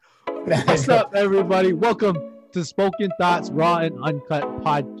What's up, everybody? Welcome to Spoken Thoughts Raw and Uncut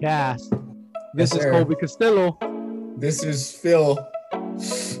podcast. This Yes, is sir. Kobe Castillo. This is Phil.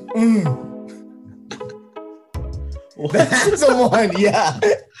 That's the one, yeah.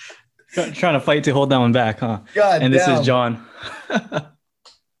 Trying to fight to hold that one back, huh? God and this damn. is John.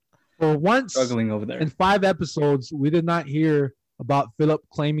 For once Struggling over there. in 5 episodes, we did not hear about Philip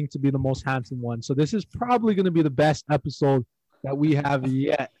claiming to be the most handsome one. So this is probably going to be the best episode that we have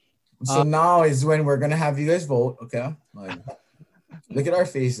yet. So now is when we're gonna have you guys vote, okay? Like, look at our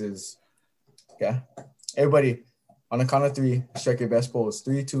faces. Okay. Everybody, on the count of 3, strike your best pose.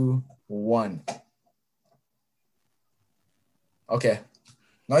 3, 2, 1. Okay.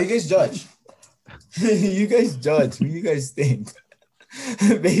 Now you guys judge. You guys judge. Who you guys think?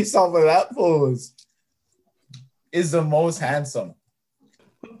 Based off of that pose is the most handsome.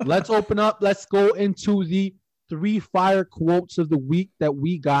 Let's open up. Let's go into the 3 fire quotes of the week that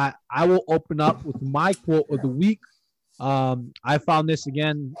we got. I will open up with my quote of the week. I found this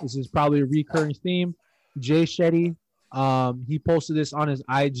again. This is probably a recurring theme. Jay Shetty, he posted this on his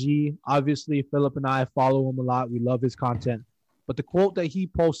IG. Obviously, Philip and I follow him a lot. We love his content. But the quote that he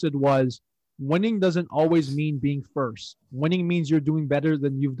posted was, winning doesn't always mean being first. Winning means you're doing better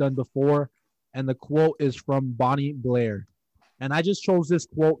than you've done before. And the quote is from Bonnie Blair. And I just chose this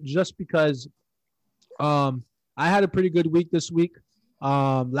quote just because I had a pretty good week this week.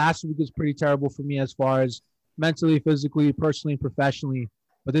 Last week was pretty terrible for me as far as mentally, physically, personally, and professionally.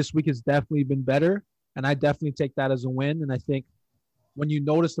 But this week has definitely been better. And I definitely take that as a win. And I think when you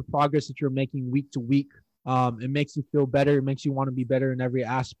notice the progress that you're making week to week, it makes you feel better. It makes you want to be better in every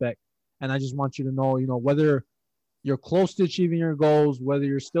aspect. And I just want you to know, whether you're close to achieving your goals, whether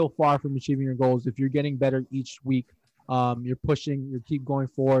you're still far from achieving your goals, if you're getting better each week, you're pushing, you keep going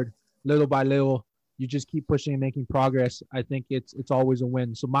forward little by little. You just keep pushing and making progress. I think it's always a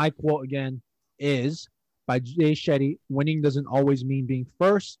win. So my quote again is by Jay Shetty, winning doesn't always mean being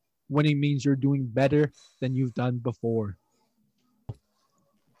first. Winning means you're doing better than you've done before.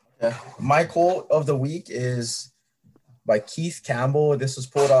 Yeah. My quote of the week is by Keith Campbell. This was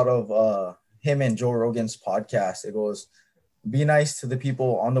pulled out of him and Joe Rogan's podcast. It goes, be nice to the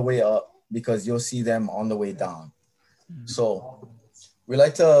people on the way up because you'll see them on the way down. So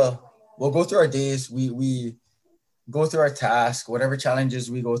we'll go through our days. We go through our task, whatever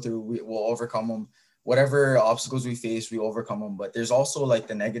challenges we go through, we'll overcome them. Whatever obstacles we face, we overcome them. But there's also like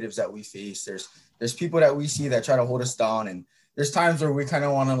the negatives that we face. There's people that we see that try to hold us down. And there's times where we kind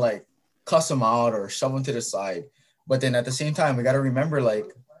of want to like cuss them out or shove them to the side. But then at the same time, we got to remember,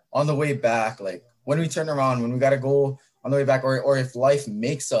 like, on the way back, like when we turn around, when we got to go on the way back, or if life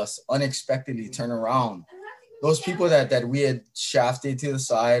makes us unexpectedly turn around, those people that we had shafted to the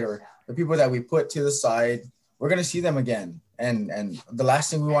side, or the people that we put to the side, we're going to see them again. And the last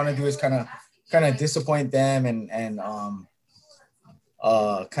thing we want to do is kind of disappoint them and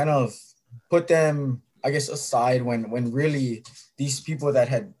kind of put them, I guess, aside when really these people that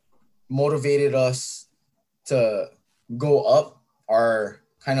had motivated us to go up are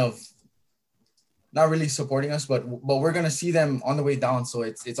kind of not really supporting us, but we're going to see them on the way down. So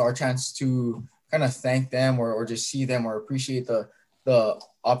it's our chance to kind of thank them or just see them or appreciate the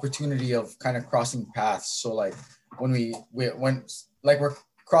opportunity of kind of crossing paths. So like when we're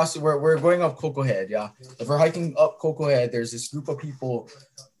crossing, we're going up Cocoa Head. Yeah. If we're hiking up Cocoa Head, there's this group of people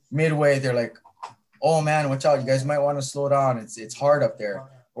midway. They're like, oh man, watch out. You guys might want to slow down. It's hard up there.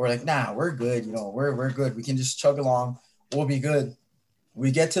 We're like, nah, we're good. We're good. We can just chug along. We'll be good.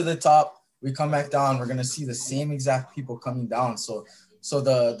 We get to the top. We come back down. We're going to see the same exact people coming down. So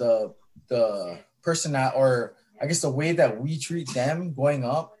the person that, or I guess the way that we treat them going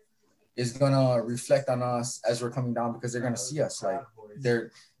up is going to reflect on us as we're coming down, because they're going to see us like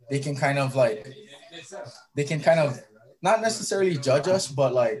they can kind of not necessarily judge us,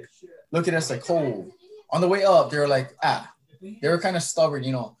 but like look at us like, oh, on the way up, they're like, they were kind of stubborn,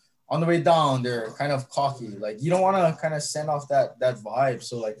 on the way down, they're kind of cocky. Like, you don't want to kind of send off that vibe.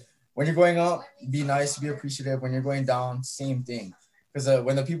 So like when you're going up, be nice, be appreciative. When you're going down, same thing. Because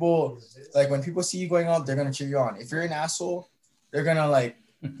when people see you going up, they're going to cheer you on. If you're an asshole, they're going to like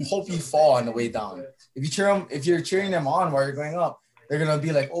hope you fall on the way down. If you're cheering them on while you're going up, they're going to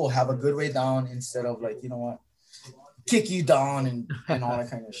be like, oh, have a good way down, instead of like, you know what, kick you down and all that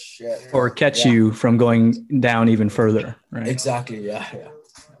kind of shit. Or catch you from going down even further, right? Exactly, yeah.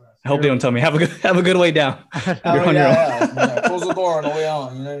 I hope they don't tell me, have a good way down. You're on your own. Close the door on the way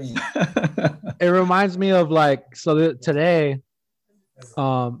on, you know what I mean? It reminds me of like, today,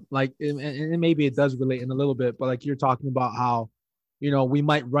 like, and maybe it does relate in a little bit, but like you're talking about how, we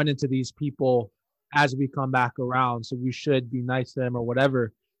might run into these people as we come back around, so we should be nice to them or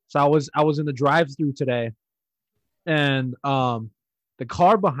whatever. So I was in the drive-through today, and the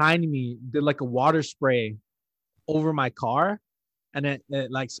car behind me did like a water spray over my car, and it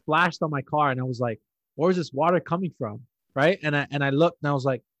like splashed on my car, and I was like, where's this water coming from? Right. And I looked and I was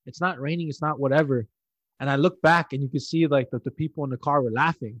like, it's not raining, it's not whatever. And I looked back and you could see like the people in the car were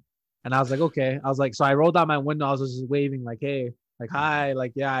laughing. And I was like, okay. I was like, so I rolled down my window, I was just waving, like, hey, like, hi,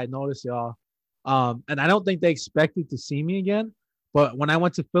 like, yeah, I noticed y'all. And I don't think they expected to see me again. But when I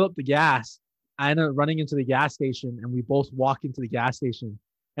went to fill up the gas, I ended up running into the gas station, and we both walked into the gas station,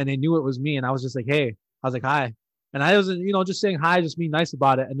 and they knew it was me. And I was just like, hey, I was like, hi. And I wasn't, just saying hi, just being nice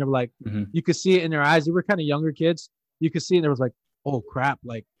about it. And they were like, Mhm. you could see it in their eyes. They were kind of younger kids. You could see it. And there was like, oh crap,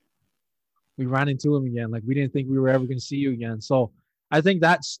 like we ran into him again. Like we didn't think we were ever going to see you again. So I think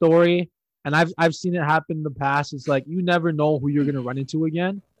that story, and I've seen it happen in the past. It's like you never know who you're going to run into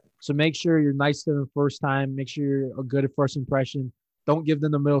again. So make sure you're nice to them the first time. Make sure you're a good first impression. Don't give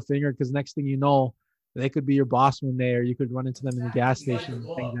them the middle finger, because next thing you know, they could be your boss one day, or you could run into them in the gas station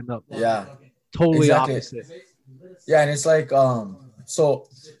and things end up totally opposite. Yeah, and it's like so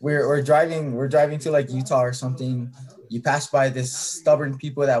we're driving to like Utah or something. You pass by this stubborn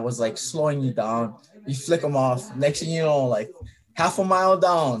people that was like slowing you down. You flick them off. Next thing you know, like half a mile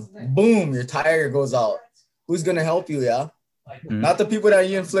down, boom, your tire goes out. Who's gonna help you? Yeah, not the people that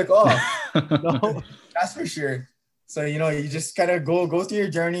you didn't flick off. No. That's for sure. So you just kind of go through your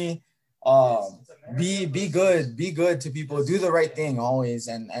journey. Be good to people. Do the right thing always.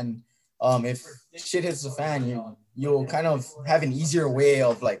 And if shit hits the fan, you'll kind of have an easier way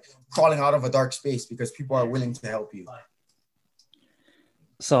of like crawling out of a dark space because people are willing to help you.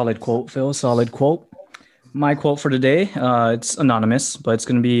 Solid quote, Phil. Solid quote. My quote for today, it's anonymous, but it's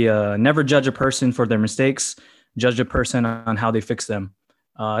going to be never judge a person for their mistakes. Judge a person on how they fix them.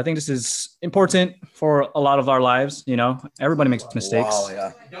 I think this is important for a lot of our lives. Everybody makes mistakes.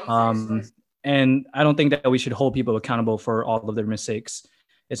 Wow, yeah. And I don't think that we should hold people accountable for all of their mistakes.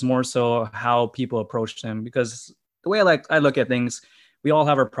 It's more so how people approach them, because the way I look at things, we all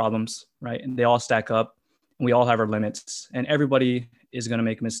have our problems, right? And they all stack up, and we all have our limits, and everybody is going to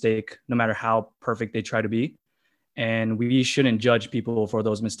make a mistake no matter how perfect they try to be. And we shouldn't judge people for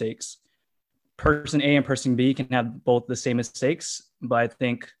those mistakes. Person A and person B can have both the same mistakes, but I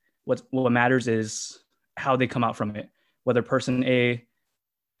think what matters is how they come out from it. Whether person A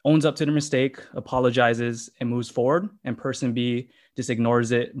owns up to their mistake, apologizes, and moves forward, and person B just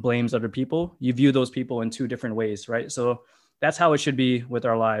ignores it, blames other people. You view those people in two different ways, right? So that's how it should be with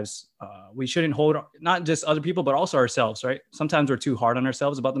our lives. We shouldn't hold not just other people, but also ourselves, right? Sometimes we're too hard on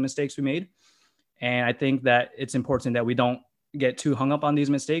ourselves about the mistakes we made. And I think that it's important that we don't get too hung up on these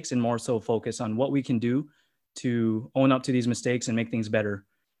mistakes and more so focus on what we can do to own up to these mistakes and make things better.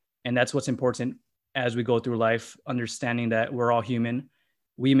 And that's what's important as we go through life, understanding that we're all human.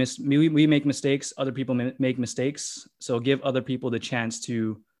 We make mistakes. Other people make mistakes. So give other people the chance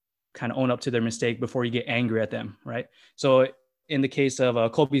to kind of own up to their mistake before you get angry at them, right? So in the case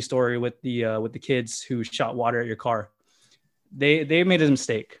of Kobe's story with the kids who shot water at your car, they made a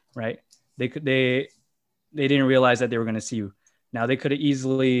mistake, right? They didn't realize that they were going to see you. Now they could have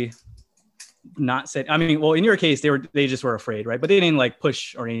easily not said. I mean, well, in your case, they just were afraid, right? But they didn't like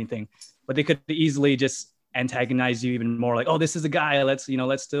push or anything. But they could easily just antagonize you even more. Like, oh, this is a guy. Let's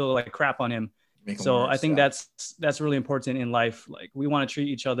still like crap on him. So I think that's really important in life. Like we want to treat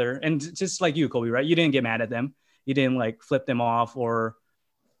each other, and just like you, Kobe, right? You didn't get mad at them. You didn't like flip them off or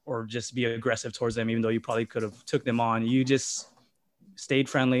just be aggressive towards them, even though you probably could have took them on. You just stayed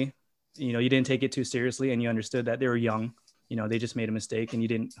friendly. You didn't take it too seriously, and you understood that they were young. They just made a mistake, and you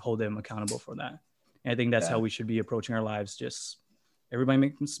didn't hold them accountable for that. And I think that's how we should be approaching our lives. Just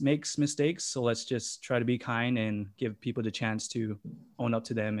everybody makes mistakes, so let's just try to be kind and give people the chance to own up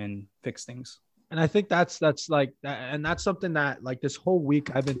to them and fix things. And I think that's like that, and that's something that like this whole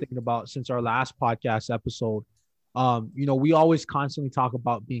week I've been thinking about since our last podcast episode. We always constantly talk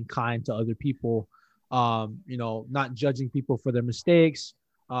about being kind to other people, not judging people for their mistakes,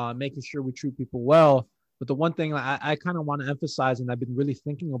 making sure we treat people well. But the one thing I kind of want to emphasize, and I've been really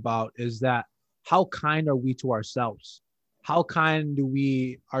thinking about, is that how kind are we to ourselves? How kind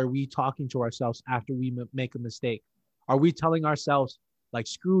are we talking to ourselves after we make a mistake? Are we telling ourselves like,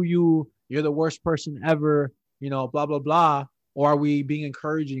 screw you, you're the worst person ever, blah, blah, blah? Or are we being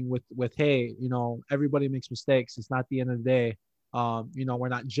encouraging with, hey, everybody makes mistakes. It's not the end of the day. We're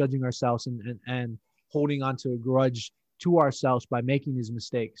not judging ourselves and holding on to a grudge to ourselves by making these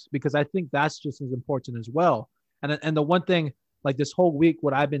mistakes, because I think that's just as important as well. And the one thing, like this whole week,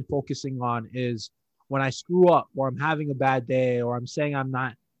 what I've been focusing on is when I screw up or I'm having a bad day or I'm saying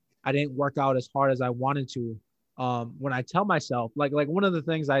I didn't work out as hard as I wanted to, when I tell myself, like one of the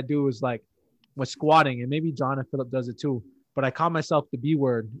things I do is like with squatting, and maybe John and Philip does it too. But I call myself the B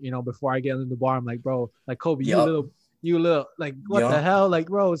word, before I get in the bar. I'm like, bro, like Kobe, Yup. you little, like, what the Yup. hell, like,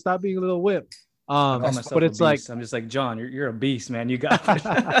 bro, stop being a little whip. I call That's But myself a it's like, beast. I'm just like, John, you're a beast, man. You got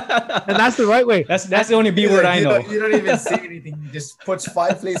and that's the right way. that's the only B He's word like, I know. you don't even say anything. He just puts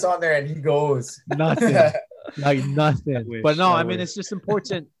 5 plates on there and he goes. Nothing, like I nothing. But wish. no, I I mean, wish. it's just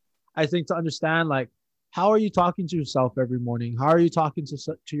important, I think, to understand, like, how are you talking to yourself every morning? How are you talking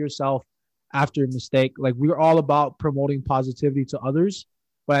to yourself after a mistake? Like, we're all about promoting positivity to others,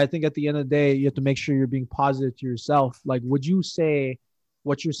 but I think at the end of the day, you have to make sure you're being positive to yourself. Like, would you say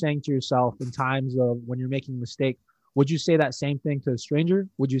what you're saying to yourself in times of when you're making a mistake? Would you say that same thing to a stranger?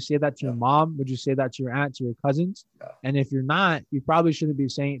 Would you say that to Yeah. your mom? Would you say that to your aunt, to your cousins? Yeah. And if you're not, you probably shouldn't be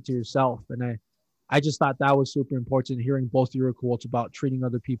saying it to yourself. And I just thought that was super important. Hearing both your quotes about treating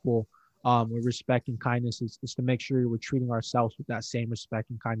other people with respect and kindness is to make sure we're treating ourselves with that same respect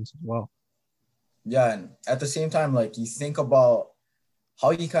and kindness as well. Yeah, and at the same time, like you think about how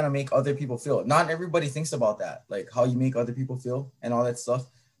you kind of make other people feel. Not everybody thinks about that, like how you make other people feel and all that stuff.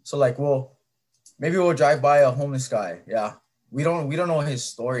 So like, well, maybe we'll drive by a homeless guy. Yeah, we don't know his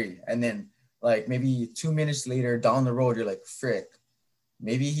story, and then like maybe 2 minutes later down the road, you're like, frick,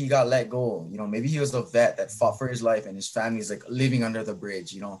 maybe he got let go. Maybe he was a vet that fought for his life, and his family's like living under the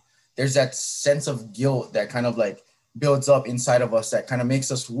bridge. There's that sense of guilt that kind of like builds up inside of us that kind of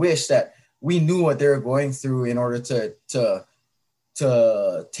makes us wish that we knew what they were going through in order to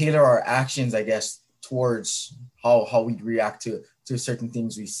tailor our actions, I guess, towards how we react to certain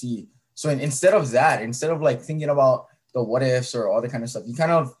things we see. So instead of that, instead of like thinking about the what ifs or all that kind of stuff, you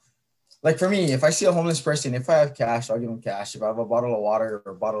kind of like, for me, if I see a homeless person, if I have cash, I'll give them cash. If I have a bottle of water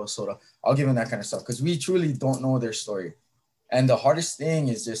or a bottle of soda, I'll give them that kind of stuff, because we truly don't know their story. And the hardest thing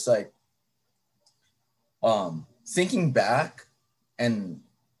is just like thinking back and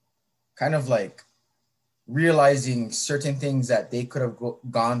kind of like realizing certain things that they could have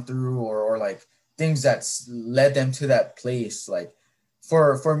gone through, or like things that led them to that place. Like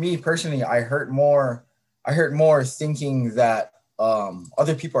for me personally, I hurt more thinking that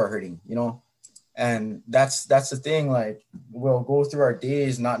other people are hurting. And that's the thing. Like, we'll go through our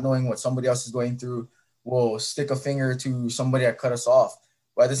days not knowing what somebody else is going through. We'll stick a finger to somebody that cut us off,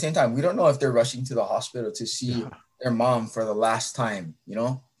 but at the same time, we don't know if they're rushing to the hospital to see their mom for the last time.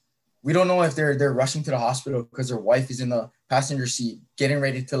 We don't know if they're rushing to the hospital because their wife is in the passenger seat getting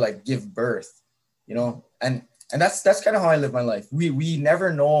ready to like give birth. And that's kind of how I live my life. We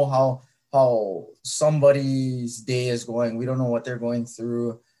never know how somebody's day is going. We don't know what they're going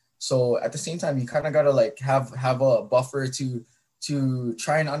through. So at the same time, you kind of gotta like have a buffer to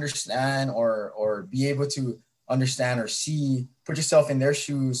try and understand, or be able to understand or see, put yourself in their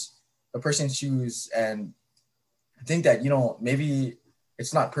shoes, the person's shoes, and think that maybe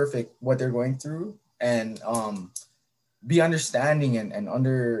it's not perfect what they're going through, and be understanding, and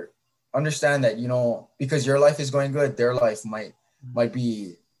understand that because your life is going good, their life might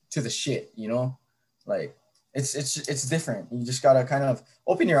be to the shit. Like, it's different. You just gotta kind of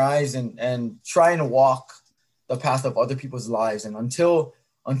open your eyes and try and walk the path of other people's lives. And until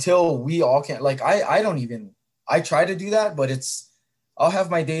we all can, like, I don't even, I try to do that, but I'll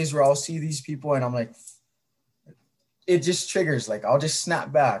have my days where I'll see these people and I'm like, it just triggers. Like, I'll just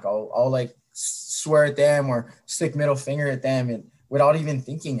snap back. I'll like swear at them or stick middle finger at them, and without even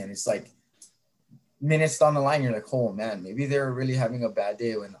thinking. And it's like minutes down the line, you're like, oh man, maybe they're really having a bad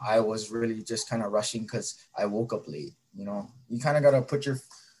day when I was really just kind of rushing because I woke up late. You kind of got to put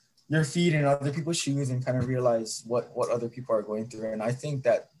your feet in other people's shoes and kind of realize what other people are going through. And I think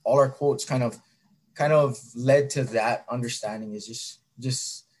that all our quotes kind of led to that understanding, is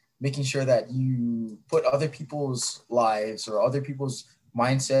just making sure that you put other people's lives or other people's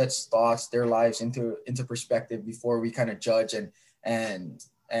mindsets, thoughts, their lives into perspective before we kind of judge and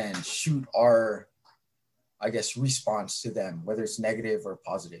shoot our, I guess, response to them, whether it's negative or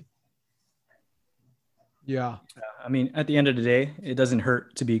positive. Yeah. I mean, at the end of the day, it doesn't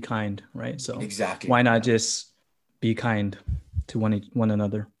hurt to be kind, right? So Exactly. why not just be kind to one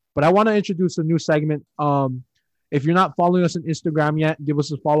another? But I want to introduce a new segment. If you're not following us on Instagram yet, give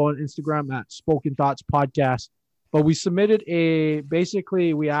us a follow on Instagram at Spoken Thoughts Podcast. But we submitted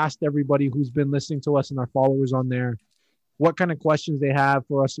basically we asked everybody who's been listening to us and our followers on there what kind of questions they have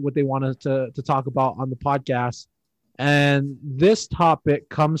for us, what they want us to talk about on the podcast. And this topic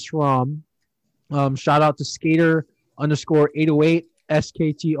comes from shout out to skater _808,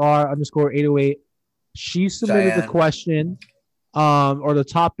 SKTR _808. She submitted the Cheyenne. question or the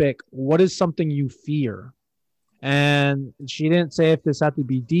topic, what is something you fear? And she didn't say if this had to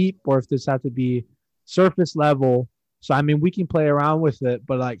be deep or if this had to be surface level. So I mean, we can play around with it,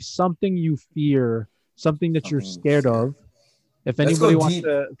 but like something you fear, something that you're Something scared fear. of. If Let's anybody go wants deep.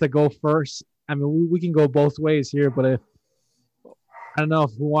 to go first, I mean, we can go both ways here. But if I don't know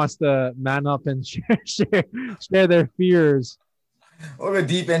if who wants to man up and share their fears, We'll go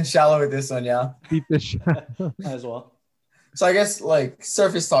deep and shallow with this one, yeah. beat the shit. As well. So I guess like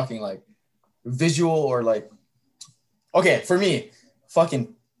surface talking, like visual or like, okay, for me,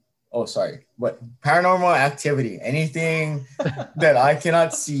 fucking, oh, sorry, but paranormal activity, anything that I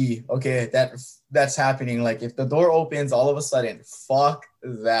cannot see, okay, that's happening. Like if the door opens all of a sudden, fuck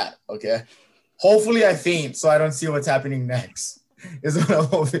that, okay? Hopefully I faint so I don't see what's happening next, is what I'm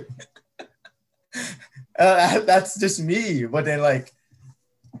hoping. That's just me. But then like,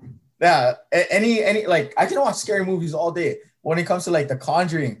 yeah, any like I can watch scary movies all day. When it comes to like The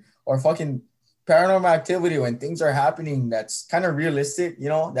Conjuring or fucking paranormal activity, when things are happening that's kind of realistic, you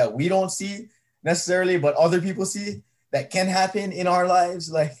know, that we don't see necessarily, but other people see, that can happen in our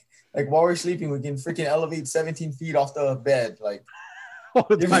lives. Like while we're sleeping, we can freaking elevate 17 feet off the bed. Like, What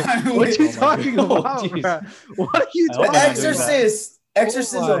you talking about, jeez. bro? What are you I The hope you're not talking doing about? Exorcist, my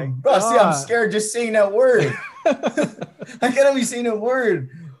exorcism. Bro, see, I'm God. scared just saying that word. I can't be saying a word,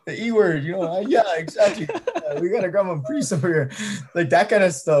 the E word, you know. Yeah, exactly. Yeah, we got a grandma priest over here. Like that kind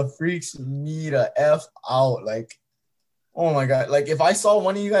of stuff freaks me the F out. Like, oh my God. Like if I saw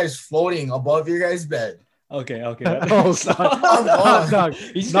one of you guys floating above your guys' bed, Okay. Oh, I'm God. gone. Dog.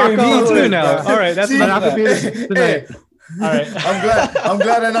 He's Knock scaring me on too wood, now. bro. All right, that's See? enough I'm of not gonna that. be tonight. All right. I'm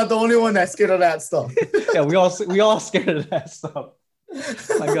glad I'm not the only one that's scared of that stuff. Yeah, we all scared of that stuff.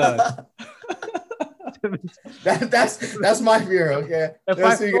 My God. That's my fear, okay? If I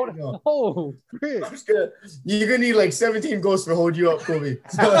That's so you float, guys know. oh, great. I'm scared. You're gonna need like 17 ghosts to hold you up, Kobe.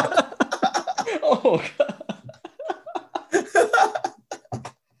 Oh God.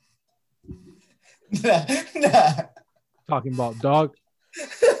 Nah. Talking about dog.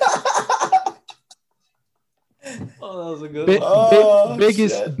 Oh, that was a good Big, one. Oh,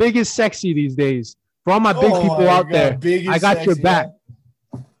 biggest, shit. biggest sexy these days. For all my big Oh people my out there, God, big I is got your sexy, back.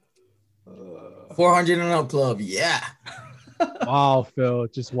 yeah. 400 and up club, yeah. Wow, Phil,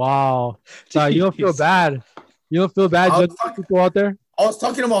 just wow. You don't feel Jeez. bad. You don't feel bad, I was, judging people out there. I was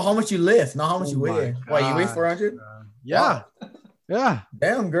talking about how much you lift, not how much Oh you my weigh. Why you weigh God. 400? Yeah, yeah.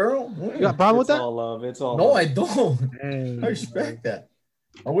 Damn, girl. You got a problem with It's that? all love. It's all No, love. I don't. Dang, I respect that.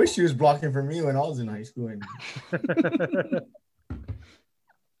 I wish she was blocking for me when I was in high school.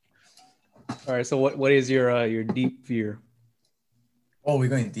 All right. So what is your deep fear? Oh, we're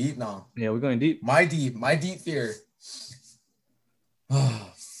going deep now. Yeah, we're going deep. My deep fear.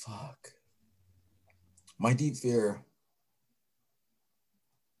 Oh, fuck. My deep fear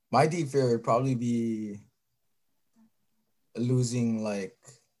would probably be losing like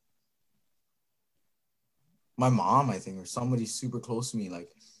my mom, I think, or somebody super close to me.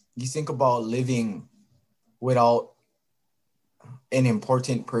 Like you think about living without an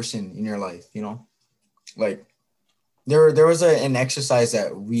important person in your life, you know? Like there was an exercise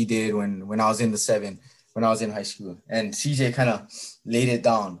that we did when I was in the 7, when I was in high school, and CJ kind of laid it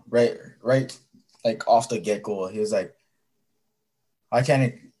down right like off the get-go. He was like, I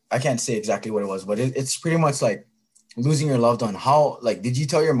can't say exactly what it was, but it's pretty much like losing your loved one. How, like, did you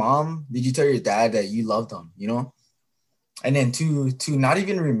tell your mom, did you tell your dad that you loved them, you know? And then to not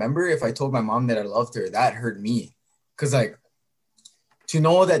even remember if I told my mom that I loved her, that hurt me. Because like to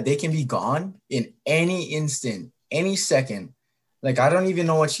know that they can be gone in any instant, any second. Like I don't even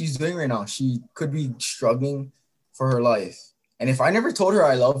know what she's doing right now. She could be struggling for her life. And if I never told her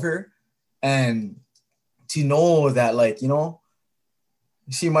I love her, and to know that, like, you know,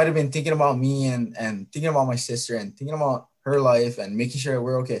 she might have been thinking about me and thinking about my sister and thinking about her life and making sure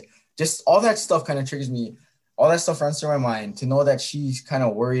we're okay. Just all that stuff kind of triggers me. All that stuff runs through my mind, to know that she's kind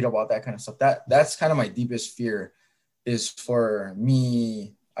of worried about that kind of stuff. That's kind of my deepest fear, is for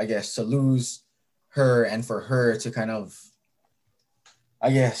me, I guess, to lose her, and for her to kind of,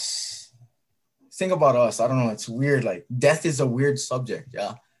 I guess, think about us. I don't know. It's weird. Like death is a weird subject.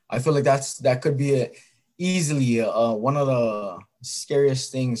 Yeah. I feel like that could be easily one of the scariest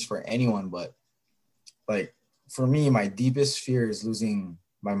things for anyone. But like for me, my deepest fear is losing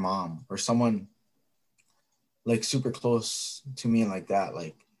my mom or someone like super close to me like that.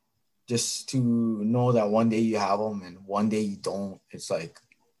 Like just to know that one day you have them and one day you don't. It's like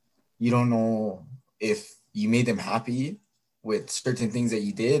you don't know if you made them happy with certain things that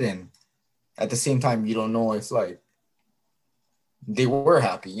you did, and at the same time you don't know if like they were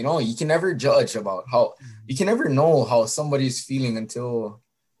happy. You know, you can never judge about how, you can never know how somebody's feeling until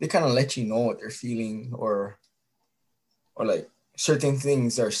they kind of let you know what they're feeling, or like certain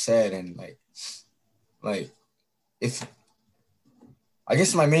things are said, and like Like, if I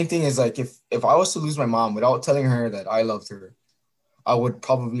guess my main thing is like, if I was to lose my mom without telling her that I loved her, I would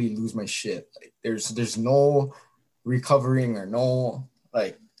probably lose my shit. Like, there's no recovering or no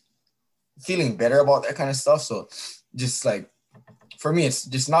like feeling better about that kind of stuff. So just like for me, it's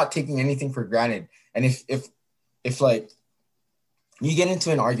just not taking anything for granted. And if like you get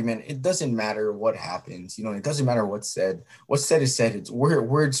into an argument, it doesn't matter what happens, you know, it doesn't matter what's said. What's said is said. It's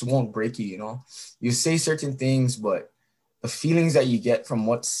words won't break you, you know. You say certain things, but the feelings that you get from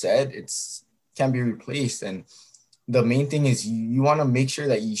what's said, it's can be replaced. And the main thing is you want to make sure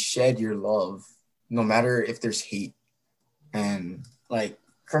that you shed your love, no matter if there's hate. And like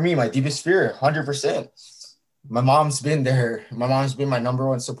for me, my deepest fear, 100%. My mom's been there. My mom's been my number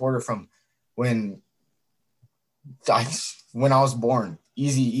one supporter from when I when I was born.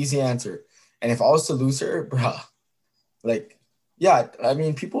 Easy answer. And if I was to lose her, bruh, like, yeah, I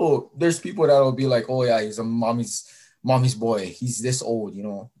mean, there's people that will be like, oh yeah, he's a mommy's boy. He's this old, you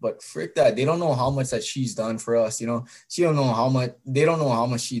know. But frick that, they don't know how much that she's done for us, you know. They don't know how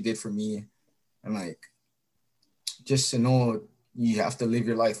much she did for me. And like, just to know you have to live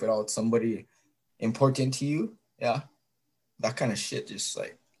your life without somebody important to you, yeah, that kind of shit just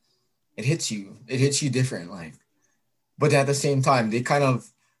like it hits you different, like. But at the same time, they kind of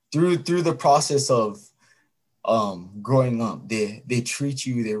through the process of growing up, they treat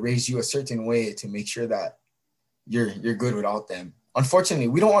you, they raise you a certain way to make sure that you're good without them. Unfortunately,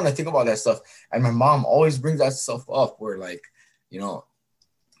 we don't want to think about that stuff, and my mom always brings that stuff up where like, you know,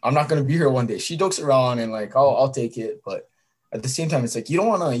 I'm not gonna be here one day. She jokes around and like I'll take it, but at the same time, it's like you don't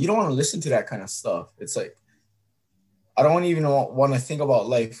wanna listen to that kind of stuff. It's like I don't even want to think about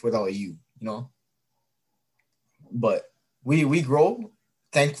life without you, you know. But we grow,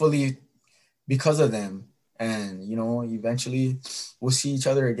 thankfully, because of them, and you know, eventually we'll see each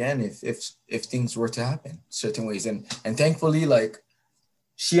other again if things were to happen certain ways, and thankfully, like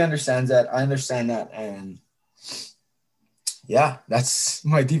she understands that, I understand that, and yeah, that's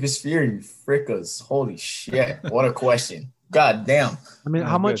my deepest fear. You frickas, holy shit, what a question. God damn. I mean, No,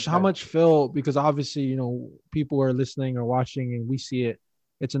 how much Phil, because obviously, you know, people are listening or watching and we see it,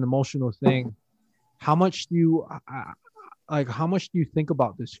 it's an emotional thing. How much do you, like, how much do you think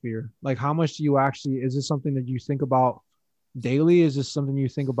about this fear? Like, how much do you actually, is this something that you think about daily? Is this something you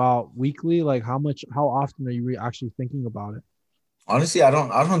think about weekly? Like, how often are you actually thinking about it? Honestly, I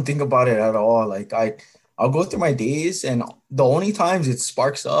don't think about it at all. Like I'll go through my days, and the only times it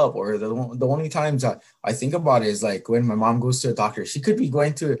sparks up, or the only times I think about it is like when my mom goes to a doctor. She could be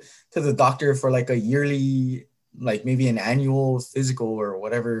going to the doctor for like a yearly, like maybe an annual physical or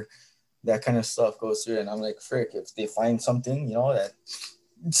whatever that kind of stuff goes through. And I'm like, frick, if they find something, you know, that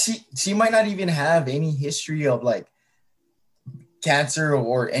she might not even have any history of like cancer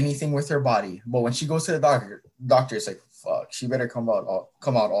or anything with her body, but when she goes to the doctor, it's like, fuck, she better come out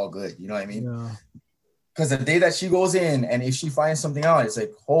all good. You know what I mean? Yeah. Because the day that she goes in, and if she finds something out, it's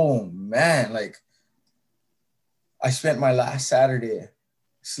like, oh man, like I spent my last Saturday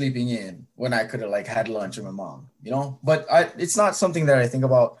sleeping in when I could have like had lunch with my mom, you know. But it's not something that I think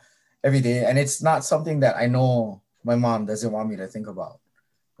about every day, and it's not something that I know my mom doesn't want me to think about.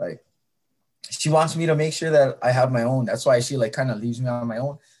 Like, she wants me to make sure that I have my own. That's why she like kind of leaves me on my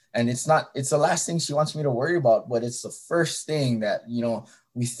own. And it's the last thing she wants me to worry about, but it's the first thing that, you know,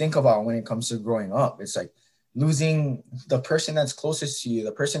 we think about when it comes to growing up. It's like losing the person that's closest to you,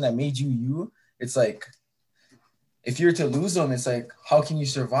 the person that made you you. It's like, if you're to lose them, it's like, how can you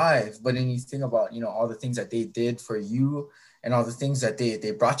survive? But then you think about, you know, all the things that they did for you and all the things that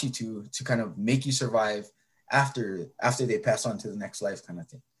they brought you to kind of make you survive after they pass on to the next life kind of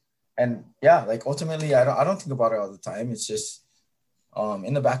thing. And yeah, like ultimately, I don't think about it all the time. It's just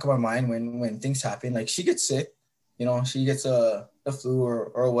in the back of my mind when things happen. Like she gets sick, you know, she gets the flu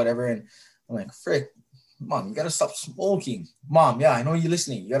or whatever, and I'm like, frick, mom, you gotta stop smoking. Mom, yeah, I know you're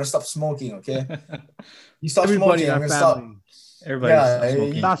listening. You gotta stop smoking, okay? You stop Everybody smoking, in I'm our gonna stop. family. Everybody Yeah, stop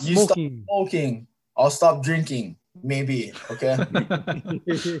smoking. Stop you stop smoking. smoking. I'll stop drinking, maybe, okay?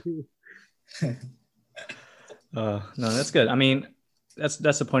 No, that's good. I mean, that's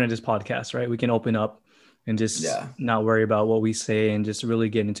the point of this podcast, right? We can open up and just Yeah. not worry about what we say and just really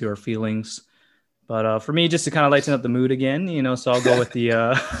get into our feelings. But for me, just to kind of lighten up the mood again, you know, so I'll go with the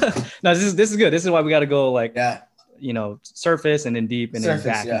no, this is good. This is why we got to go like, Yeah. you know, surface and then deep and then Surface,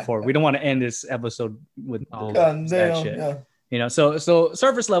 back and yeah. forth. We don't want to end this episode with Oh. that Damn, shit. yeah. You know, so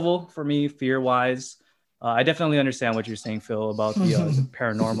surface level for me, fear wise, I definitely understand what you're saying, Phil, about the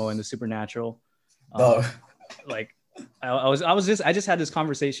paranormal and the supernatural. Dog. Like I just had this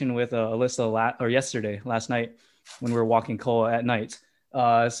conversation with Alyssa last night when we were walking Cole at night.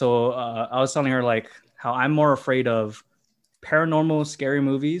 I was telling her like how I'm more afraid of paranormal scary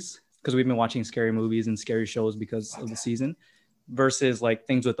movies because we've been watching scary movies and scary shows because of the season versus like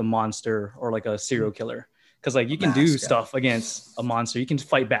things with a monster or like a serial killer. Because like you can do stuff against a monster, you can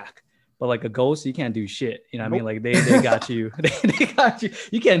fight back. But like a ghost, you can't do shit. You know what I mean? Like they got you. They got you.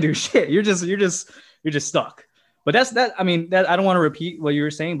 You can't do shit. You're just stuck. But that's that. I mean, that I don't want to repeat what you were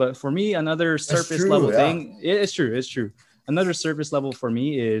saying, but for me, another surface level thing. It's true. It's true. Another surface level for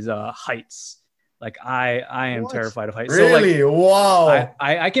me is heights. Like I am terrified of heights. Really? So like, wow.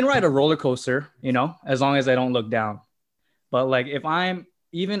 I can ride a roller coaster, you know, as long as I don't look down. But like if I'm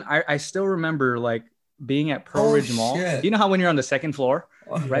even, I still remember like being at Pearl Ridge Mall. You know how when you're on the second floor,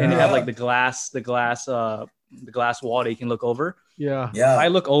 right, and they have like the glass wall that you can look over. Yeah. If I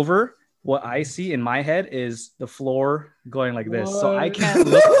look over, what I see in my head is the floor going like this. So I can't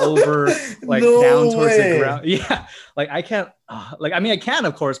look over like down towards the ground. Yeah. Like I can't like, I mean, I can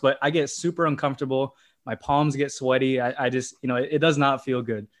of course, but I get super uncomfortable. My palms get sweaty. I just, you know, it does not feel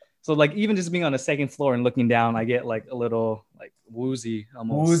good. So like even just being on the second floor and looking down, I get like a little like woozy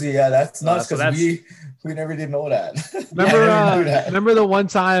almost. Woozy, yeah, that's nuts because we never did know that. Remember the one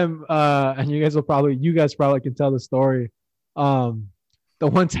time, and you guys probably can tell the story. The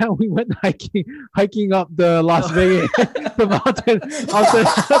one time we went hiking up the Las Vegas the mountain.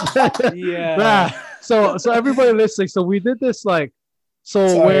 Yeah. So everybody listening. So we did this like,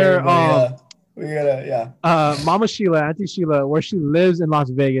 Mama Sheila, Auntie Sheila, where she lives in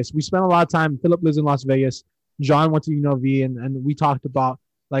Las Vegas. We spent a lot of time. Philip lives in Las Vegas. John went to UNLV, and we talked about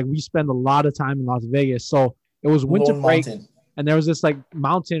like we spend a lot of time in Las Vegas. So it was winter break, and there was this like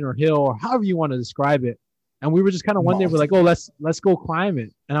mountain or hill or however you want to describe it. And we were just kind of one day we're like, oh, let's go climb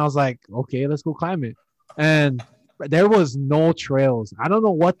it. And I was like, okay, let's go climb it. And there was no trails. I don't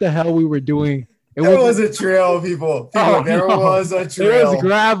know what the hell we were doing. There was a trail, people. There was a trail. There was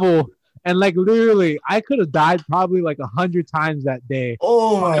gravel. And like literally, I could have died probably like 100 times that day.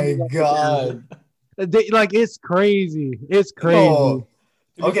 Oh my God. Like it's crazy. It's crazy. No.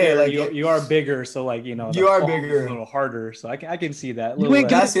 Okay, like you are bigger, so like you know you are bigger, a little harder. So I can see that.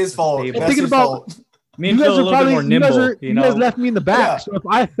 That's his fault. That's his fault. Me and Phil a little bit more nimble. You guys left me in the back, so if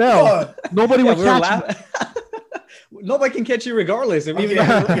I fell, nobody would catch me. Nobody can catch you regardless. I don't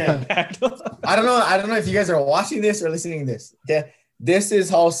know if you guys are watching this or listening to this. Okay, this is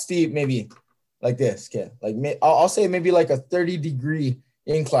how steep, maybe like this. Okay, like I'll say maybe like a 30-degree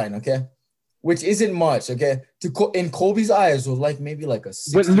incline. Okay, which isn't much. Okay, in Colby's eyes was like maybe like a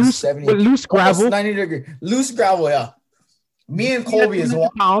 60, 70, with loose gravel, 90-degree loose gravel. Yeah, me and Colby is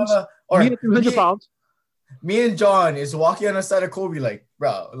walking. Me and John is walking on the side of Colby, like,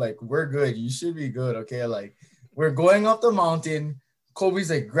 bro, like, we're good. You should be good, okay? Like, we're going up the mountain. Colby's,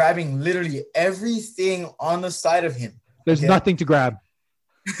 like, grabbing literally everything on the side of him. There's nothing to grab.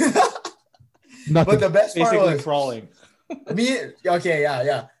 Nothing. But the best part was crawling.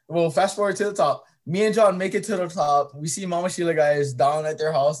 Yeah. Well, fast forward to the top. Me and John make it to the top. We see Mama Sheila guys down at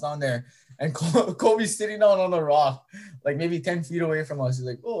their house down there. And Colby's sitting down on the rock, like maybe 10 feet away from us. He's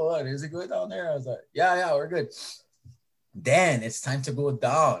like, oh, what? Is it good down there? I was like, yeah, we're good. Then it's time to go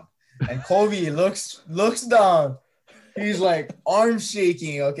down. And Colby looks down. He's like, arms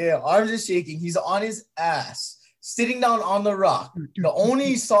shaking, okay? Arms is shaking. He's on his ass, sitting down on the rock. The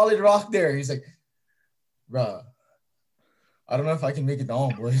only solid rock there. He's like, bro, I don't know if I can make it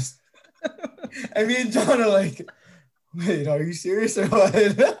down, boys. And me and John are like, wait, are you serious or what?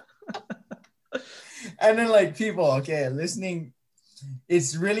 And then like people, okay, listening,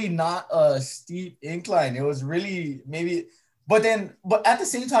 it's really not a steep incline. It was really maybe, but at the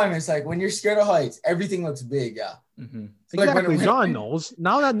same time, it's like when you're scared of heights, everything looks big. Yeah. Mm-hmm. Exactly. Like John knows.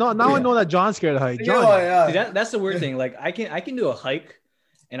 Now I know that John's scared of heights. John. Yeah. See, that's the weird thing. Like I can do a hike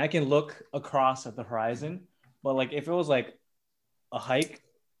and I can look across at the horizon, but like if it was like a hike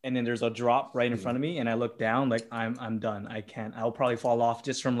and then there's a drop right in front of me and I look down, like I'm done. I'll probably fall off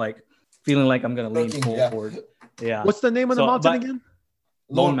just from like feeling like I'm gonna lean forward. Yeah. What's the name of the mountain again?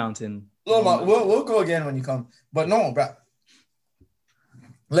 Lone Mountain. We'll go again when you come. But no, bro.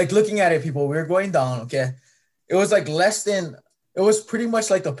 Like looking at it, people, we're going down. Okay, it was like it was pretty much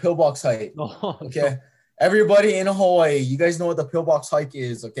like the pillbox height. Okay, everybody in Hawaii, you guys know what the pillbox hike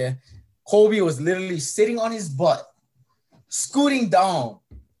is. Okay, Colby was literally sitting on his butt, scooting down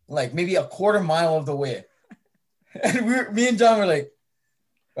like maybe a quarter mile of the way, and me and John were like.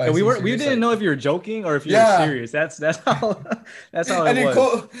 Yeah, we didn't know if you were joking or if you were serious. That's how and it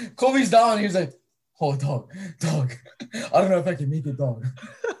was. Colby's down. He was like, "Oh, dog. I don't know if I can make it, dog.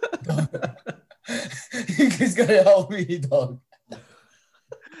 You guys gotta help me, dog."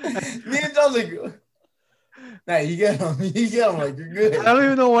 Me and John like, Nah, you get him. You get him. Like, you're good. I don't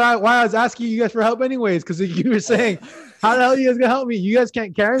even know why I was asking you guys for help anyways, because you were saying, how the hell are you guys gonna help me? You guys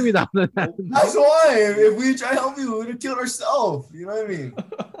can't carry me down the That's why. If we try to help you, we would have killed ourselves. You know what I mean?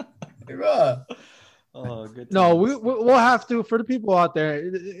 Hey, bro. Oh, good. No, we'll have to, for the people out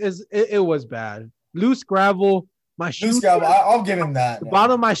there. It was bad. Loose gravel. My shoes. Loose gravel. I'll give him that. The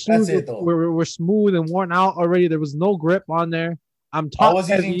bottom of my shoes That's it, though. were smooth and worn out already. There was no grip on there. I'm I top was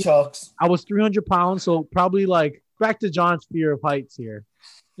heavy. using chucks. I was 300 pounds, so probably like back to John's fear of heights here.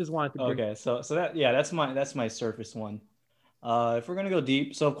 Just wanted to. Okay, so that's my surface one. If we're gonna go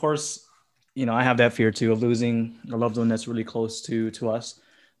deep, so of course, I have that fear too of losing a loved one that's really close to us.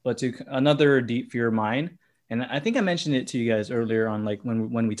 But to another deep fear of mine, and I think I mentioned it to you guys earlier on, like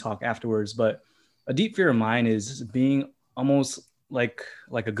when we talk afterwards. But a deep fear of mine is being almost like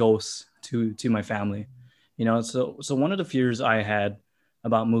a ghost to my family. So one of the fears I had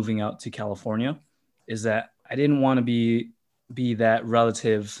about moving out to California is that I didn't want to be that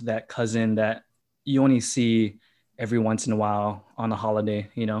relative, that cousin that you only see every once in a while on a holiday.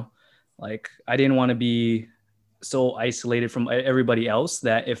 Like I didn't want to be so isolated from everybody else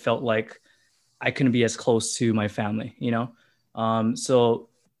that it felt like I couldn't be as close to my family. So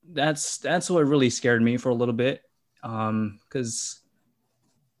that's what really scared me for a little bit. Because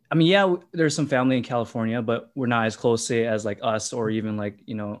I mean, yeah, there's some family in California, but we're not as close, say, as like us or even like,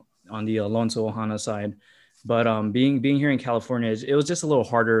 on the Alonso Ohana side. But being here in California, it was just a little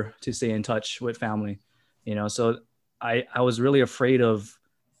harder to stay in touch with family, So I was really afraid of,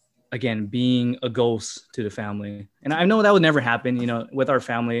 again, being a ghost to the family. And I know that would never happen, with our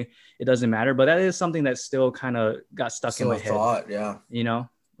family, it doesn't matter, but that is something that still kind of got stuck in my head. Thought, yeah.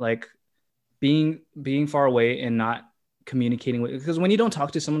 Like being far away and not communicating with, because when you don't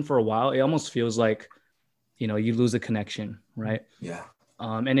talk to someone for a while, it almost feels like, you lose a connection, right? Yeah.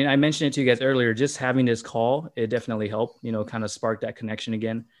 And then I mentioned it to you guys earlier, just having this call, it definitely helped, kind of spark that connection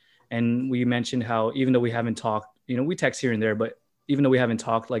again. And we mentioned how, even though we haven't talked, we text here and there, but even though we haven't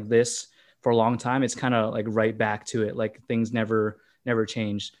talked like this for a long time, it's kind of like right back to it. Like things never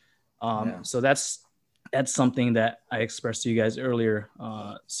changed. So that's something that I expressed to you guys earlier.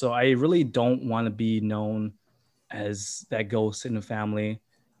 So I really don't want to be known as that ghost in the family.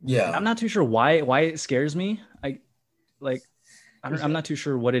 Yeah. And I'm not too sure why it scares me. I'm not too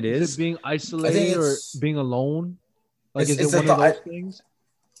sure what it is. Is it being isolated or being alone? Like, is it one of those things?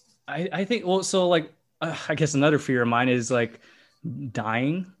 I think, well, so like, I guess another fear of mine is like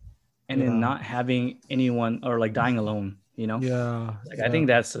dying and then not having anyone, or like dying alone, Yeah. I think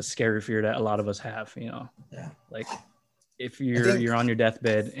that's a scary fear that a lot of us have, Yeah. Like if you're on your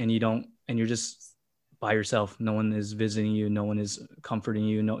deathbed and you're just by yourself, no one is visiting you, no one is comforting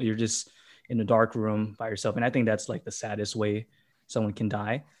you, no, you're just in a dark room by yourself. And I think that's like the saddest way someone can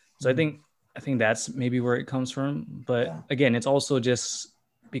die. So I think that's maybe where it comes from. But again, it's also just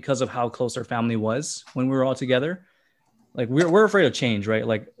because of how close our family was when we were all together. Like we're afraid of change, right?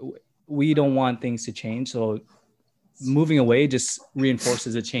 Like we don't want things to change. So moving away just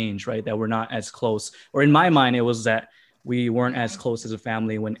reinforces a change, right? That we're not as close. Or in my mind, it was that we weren't as close as a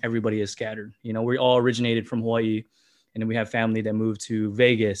family when everybody is scattered. We all originated from Hawaii, and then we have family that moved to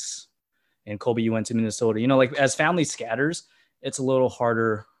Vegas, and Kobe, you went to Minnesota. Like as family scatters, it's a little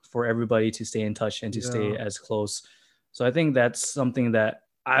harder for everybody to stay in touch and to stay as close. So I think that's something that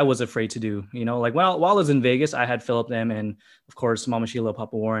I was afraid to do. Like while I was in Vegas, I had Philip them and of course Mama Sheila,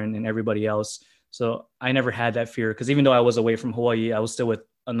 Papa Warren, and everybody else. So I never had that fear, because even though I was away from Hawaii, I was still with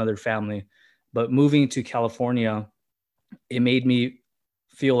another family. But moving to California, it made me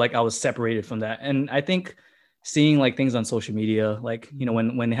feel like I was separated from that. And I think seeing like things on social media, like,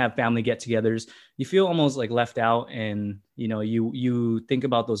 when they have family get-togethers, you feel almost like left out, and, you think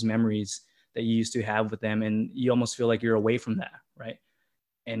about those memories that you used to have with them, and you almost feel like you're away from that. Right.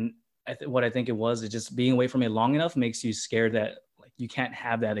 And what I think it was is just being away from it long enough makes you scared that like you can't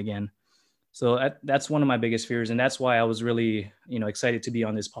have that again. So that's one of my biggest fears. And that's why I was really, excited to be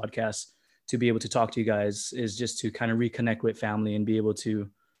on this podcast, to be able to talk to you guys, is just to kind of reconnect with family and be able to,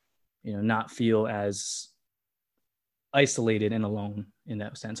 not feel as isolated and alone in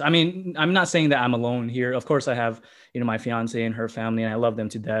that sense. I mean, I'm not saying that I'm alone here. Of course I have, my fiance and her family, and I love them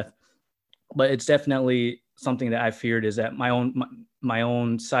to death, but it's definitely something that I feared, is that my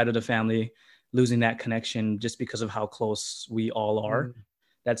own side of the family losing that connection just because of how close we all are.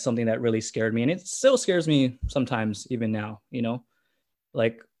 That's something that really scared me. And it still scares me sometimes, even now,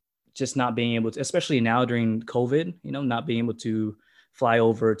 like just not being able to, especially now during COVID, not being able to fly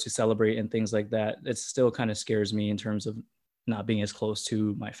over to celebrate and things like that. It still kind of scares me in terms of not being as close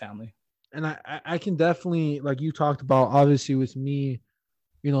to my family. And I can definitely, like you talked about, obviously with me,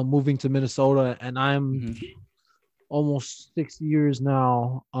 moving to Minnesota, and I'm almost 6 years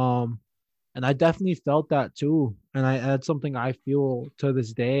now. And I definitely felt that too. And that's something I feel to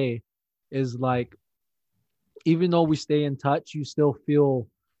this day is like, even though we stay in touch, you still feel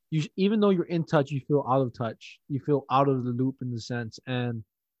you, even though you're in touch, you feel out of touch. You feel out of the loop in the sense. And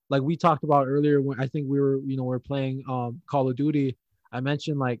like we talked about earlier, when I think we were, we are playing Call of Duty, I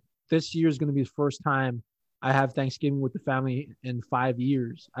mentioned like this year is going to be the first time I have Thanksgiving with the family in 5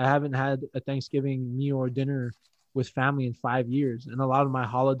 years. I haven't had a Thanksgiving meal or dinner with family in 5 years. And a lot of my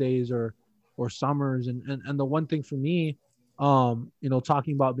holidays or summers. And the one thing for me,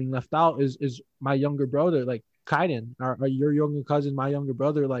 talking about being left out is my younger brother, like Kaiden, or your younger cousin, my younger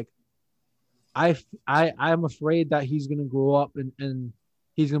brother. Like I'm afraid that he's gonna grow up and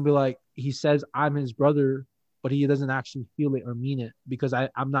he's gonna be like, he says I'm his brother, but he doesn't actually feel it or mean it because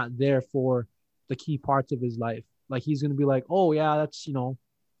I'm not there for the key parts of his life. Like he's gonna be like, oh yeah, that's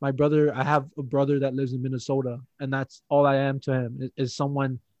my brother. I have a brother that lives in Minnesota, and that's all I am to him is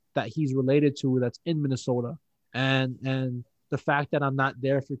someone that he's related to that's in Minnesota. And the fact that I'm not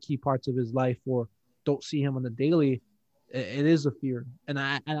there for key parts of his life or don't see him on the daily, it is a fear. And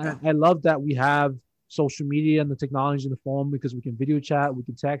Yeah. I love that we have social media and the technology and the phone because we can video chat, we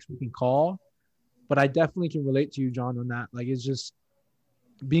can text, we can call. But I definitely can relate to you, John, on that. Like it's just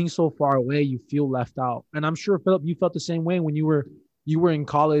being so far away, you feel left out. And I'm sure Philip, you felt the same way when you were in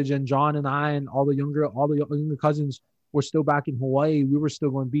college, and John and I and all the younger cousins were still back in Hawaii. We were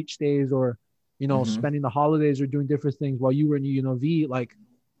still going beach days or Mm-hmm. spending the holidays or doing different things while you were in UNLV. Like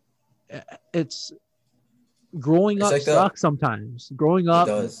it's growing It's up like the sucks sometimes. Growing it up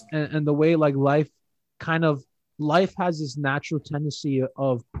does and the way like kind of life has this natural tendency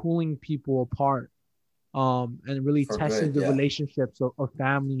of pulling people apart, and really for testing good. the Yeah. relationships of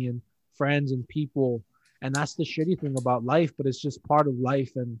family and friends and people. And that's the shitty thing about life, but it's just part of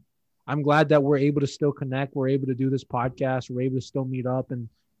life. And I'm glad that we're able to still connect. We're able to do this podcast. We're able to still meet up, and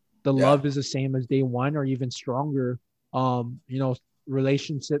the Yeah. love is the same as day one or even stronger.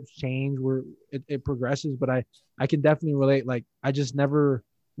 Relationships change, where it progresses, but I can definitely relate. Like I just never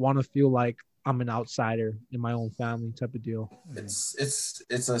want to feel like I'm an outsider in my own family type of deal.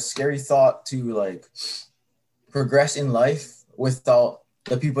 It's a scary thought to like progress in life without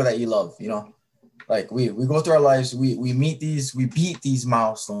the people that you love, like we go through our lives, we beat these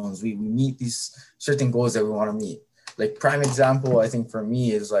milestones, we meet these certain goals that we want to meet. Like prime example, I think for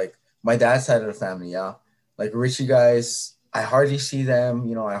me is like my dad's side of the family. Yeah, like Richie guys, I hardly see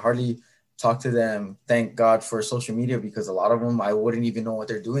them, I hardly talk to them. Thank God for social media, because a lot of them I wouldn't even know what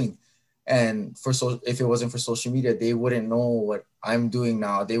they're doing. And if it wasn't for social media, they wouldn't know what I'm doing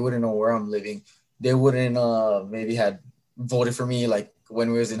now. They wouldn't know where I'm living. They wouldn't maybe had voted for me like when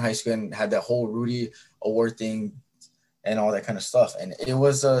we was in high school and had that whole Rudy award thing and all that kind of stuff. And it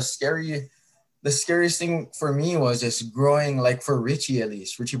was the scariest thing for me was just growing, like for Richie, at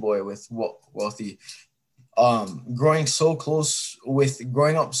least Richie boy with wealthy, growing up so close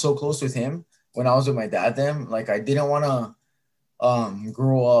with him when I was with my dad. Then like I didn't want to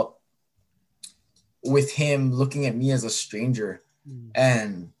grow up with him looking at me as a stranger. Mm.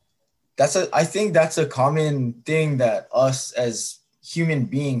 And I think that's a common thing that us as human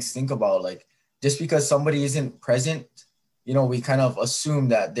beings think about. Like just because somebody isn't present, we kind of assume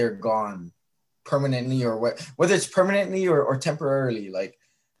that they're gone permanently, or whether it's permanently or temporarily. Like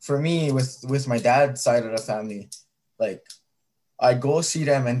for me with my dad's side of the family, like I go see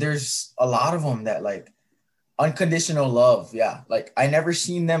them and there's a lot of them that like unconditional love. Yeah, like I never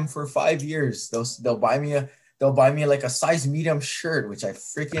seen them for 5 years. They'll buy me like a size medium shirt, which I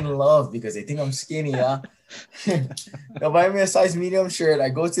freaking love because they think I'm skinny. Yeah. They'll buy me a size medium shirt. I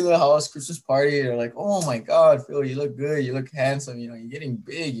go to the house, Christmas party. They're like, "Oh my God, Phil, you look good. You look handsome. You're getting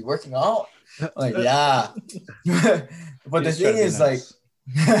big. You're working out." I'm like, yeah. But the He's trying thing to be is, like,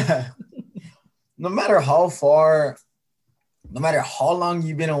 nice. no matter how far, no matter how long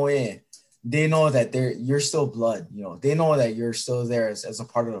you've been away, they know that you're still blood. They know that you're still there as a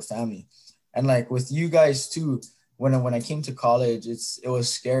part of the family. And like with you guys too, when I came to college, it was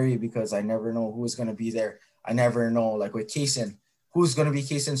scary because I never know who was gonna be there. I never know, like with Kaysen, who's gonna be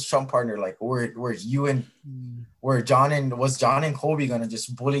Kaysen's Trump partner. Like Mm. was John and Kobe gonna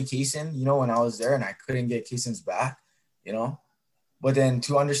just bully Kaysen, when I was there and I couldn't get Kaysen's back, you know? But then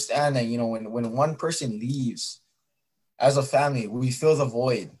to understand that, when one person leaves as a family, we fill the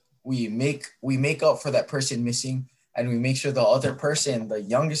void. We make up for that person missing, and we make sure the other person, the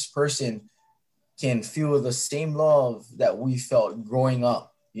youngest person, can feel the same love that we felt growing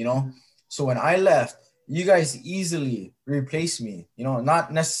up, So when I left, you guys easily replaced me,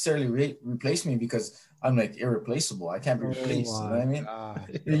 not necessarily replace me because I'm like irreplaceable. I can't be Oh replaced. You know what my I mean?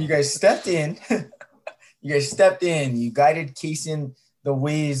 God. You guys stepped in. You guys stepped in. You guided Case in the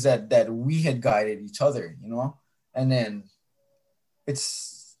ways that we had guided each other, you know? And then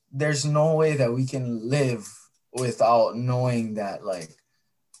there's no way that we can live without knowing that like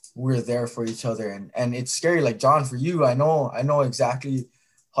we're there for each other. And it's scary. Like John, for you, I know exactly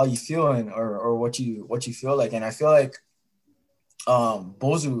how you feel or what you feel like. And I feel like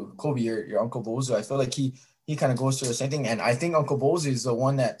Bozu, Kobe, your Uncle Bozu, I feel like he kind of goes through the same thing. And I think Uncle Bozu is the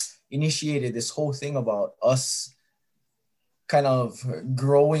one that initiated this whole thing about us kind of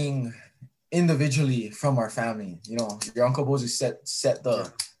growing individually from our family. You know, your Uncle Bozu set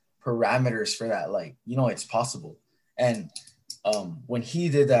the parameters for that. Like, you know, it's possible. And when he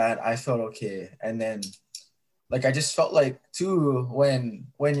did that, I felt okay. And then like I just felt like too when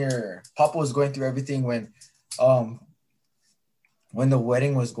your papa was going through everything, when the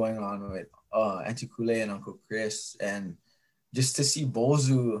wedding was going on with Auntie Kule and Uncle Chris, and just to see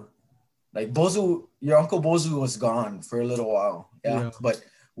Bozu, like Bozu, your Uncle Bozu was gone for a little while, yeah. But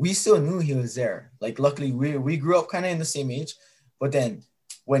we still knew he was there. Like luckily we grew up kind of in the same age, but then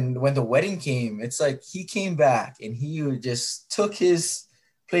when the wedding came, it's like he came back and he just took his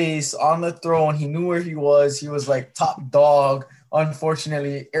place on the throne. He knew where he was. He was like top dog.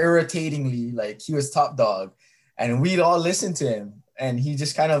 Unfortunately, irritatingly, like he was top dog, and we'd all listen to him. And he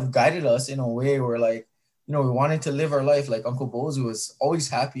just kind of guided us in a way where, like, you know, we wanted to live our life. Like Uncle Bozu was always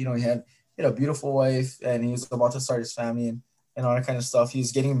happy. You know, he had a beautiful wife, and he was about to start his family and all that kind of stuff. He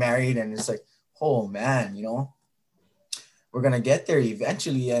was getting married, and it's like, oh man, you know, we're gonna get there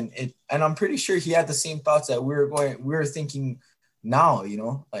eventually. And I'm pretty sure he had the same thoughts that we were thinking now, you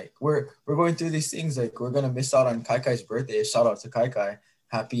know, like we're going through these things, like we're gonna miss out on Kai Kai's birthday. Shout out to Kai Kai.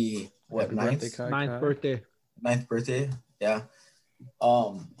 Happy ninth birthday. Yeah.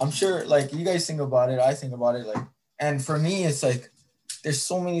 I'm sure like you guys think about it, I think about it, like, and for me it's like there's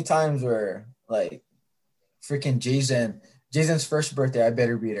so many times where like freaking Jason's first birthday, I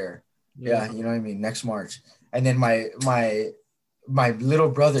better be there. Yeah, you know what I mean, next March. And then my little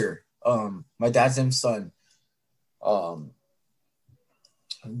brother, my dad's son,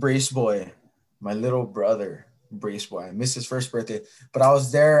 Brace Boy, my little brother, Brace Boy. I missed his first birthday, but I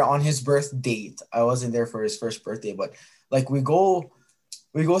was there on his birth date. I wasn't there for his first birthday, but like we go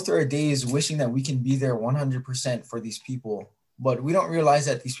through our days wishing that we can be there 100% for these people, but we don't realize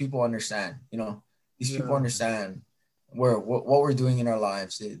that these people understand, you know, these people understand what we're doing in our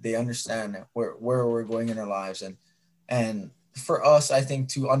lives. They understand where we're going in our lives. And for us, I think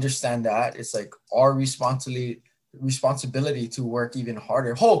to understand that it's like our responsibility to work even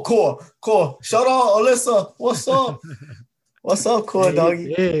harder. Oh, cool. Shout out, Alyssa. What's up? What's up, cool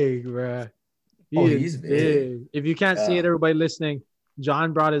doggy? Big, bro. He's big. If you can't see it, everybody listening,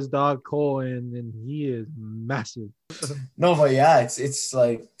 John brought his dog Cole in, and he is massive. No, but yeah, it's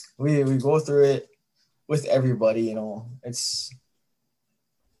like we go through it with everybody, you know. It's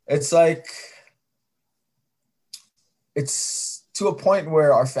like it's to a point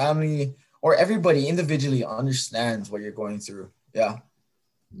where our family or everybody individually understands what you're going through. Yeah.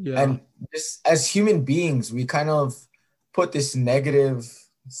 And just as human beings, we kind of put this negative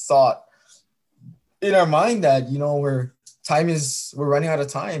thought in our mind that, you know, we're running out of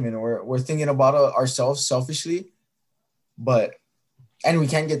time, and we're thinking about ourselves selfishly, and we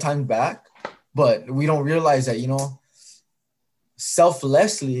can't get time back, but we don't realize that, you know,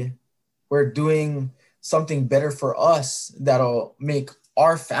 selflessly, we're doing something better for us that'll make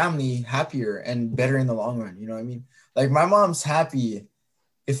our family happier and better in the long run. You know what I mean? Like my mom's happy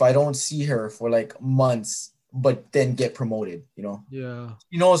if I don't see her for like months, but then get promoted, you know? Yeah.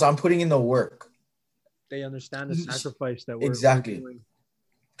 She knows I'm putting in the work. They understand the sacrifice that we're doing.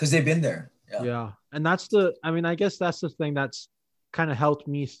 Because they've been there. Yeah. And I guess that's the thing that's kind of helped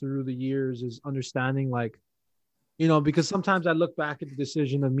me through the years, is understanding, like, you know, because sometimes I look back at the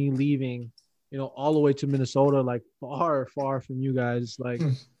decision of me leaving, you know, all the way to Minnesota, like far, far from you guys. Like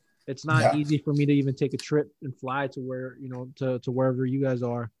it's not easy for me to even take a trip and fly to where, you know, to wherever you guys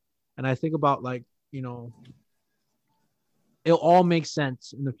are. And I think about, like, you know, it'll all make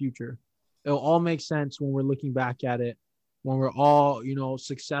sense in the future. It'll all make sense when we're looking back at it, when we're all, you know,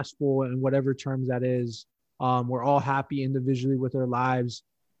 successful in whatever terms that is. We're all happy individually with our lives.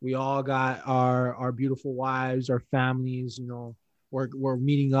 We all got our beautiful wives, our families, you know, we're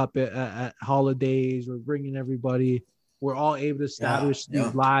meeting up at holidays. We're bringing everybody. We're all able to establish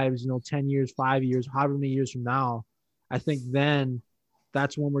these lives, you know, 10 years, 5 years, however many years from now. I think then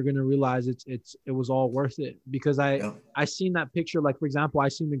that's when we're going to realize it was all worth it, because I seen that picture. Like, for example, I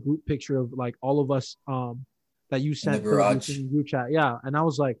seen the group picture of like all of us that you sent in the group chat. Yeah. And I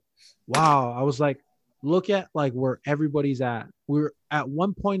was like, wow. I was like, look at like where everybody's at. We're at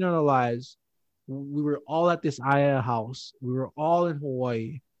one point in our lives, we were all at this Aya house. We were all in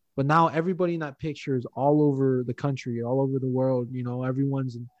Hawaii. But now everybody in that picture is all over the country, all over the world. You know,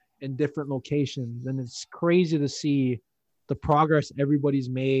 everyone's in different locations. And it's crazy to see the progress everybody's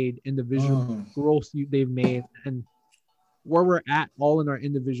made, individual growth they've made, and where we're at all in our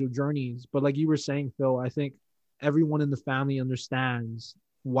individual journeys. But like you were saying, Phil, I think everyone in the family understands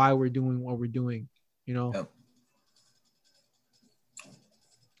why we're doing what we're doing, you know? Yep.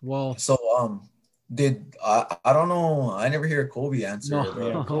 Well, so I don't know. I never hear Kobe answer. No. Bro.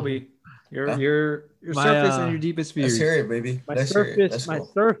 Yeah, Kobe, Huh? your My, surface and your deepest fears. Let's hear it, baby. my Let's hear it. surface, Let's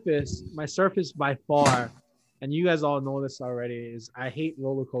my go. surface by far, and you guys all know this already, is I hate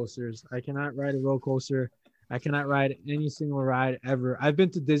roller coasters. I cannot ride a roller coaster. I cannot ride any single ride ever. I've been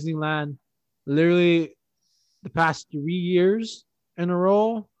to Disneyland literally the past 3 years in a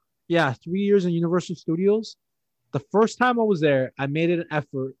row. Yeah, 3 years in Universal Studios. The first time I was there, I made it an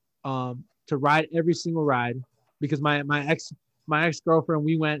effort to ride every single ride because my ex-girlfriend,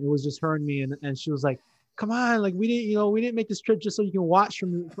 we went, it was just her and me, and she was like, come on, like we didn't make this trip just so you can watch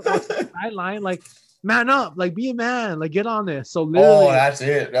from the sideline, like man up, like be a man, like get on this. So literally, That's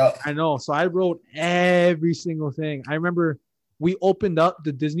it. Yeah. I know. So I wrote every single thing. I remember we opened up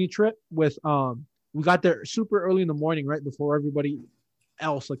the Disney trip with we got there super early in the morning, right before everybody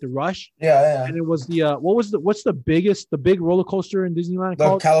else, like the rush. Yeah. And it was the what's the big roller coaster in Disneyland The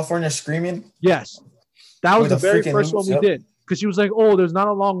called? California Screaming. Yes. That was With the the very freaking first one loops, we yep. did. Because she was like, oh, there's not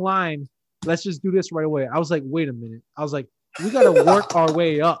a long line. Let's just do this right away. I was like, wait a minute. I was like, we got to work our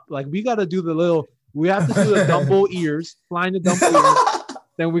way up. Like, we got to do we have to do the Dumbo ears, flying the Dumbo ears.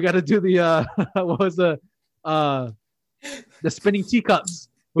 Then we got to do the, what was the spinning teacups.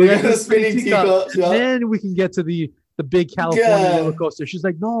 We got the spinning teacups. And Yeah. then we can get to the big California Yeah. roller coaster. She's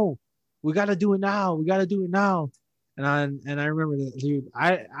like, no, we got to do it now. We got to do it now. And I remember that, dude.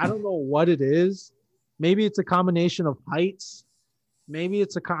 I don't know what it is. Maybe it's a combination of heights. Maybe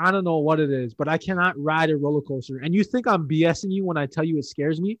I don't know what it is, but I cannot ride a roller coaster. And you think I'm BSing you when I tell you it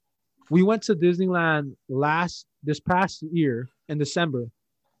scares me? We went to Disneyland this past year in December,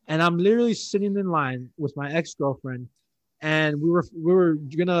 and I'm literally sitting in line with my ex-girlfriend, and we were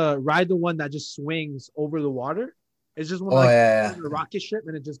gonna ride the one that just swings over the water. It's just one the rocket ship,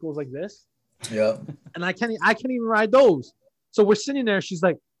 and it just goes like this. Yeah. And I can't even ride those. So we're sitting there. She's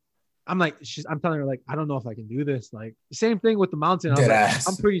like, I'm telling her, like, I don't know if I can do this. Like, same thing with the mountain. I was like,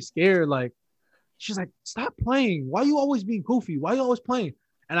 I'm pretty scared. Like, she's like, stop playing. Why are you always being goofy? Why are you always playing?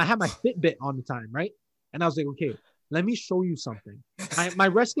 And I had my Fitbit on the time, right? And I was like, okay, let me show you something. My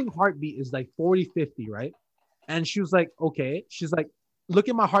resting heartbeat is like 40, 50, right? And she was like, okay. She's like, look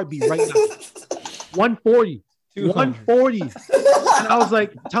at my heartbeat right now. 140. 140. And I was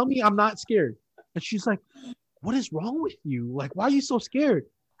like, tell me I'm not scared. And she's like, what is wrong with you? Like, why are you so scared?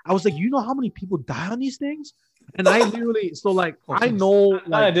 I was like, you know how many people die on these things? And I literally, so like, I know, Not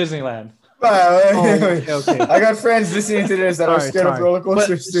like, at Disneyland. okay. I got friends listening to this that are scared of roller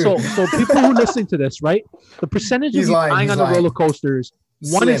coasters too. So people who listen to this, right? The percentage of you dying on the roller coasters,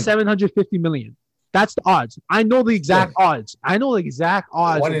 1 in 750 million. That's the odds. I know the exact odds.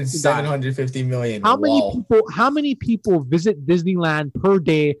 1 in 750 million. How many people visit Disneyland per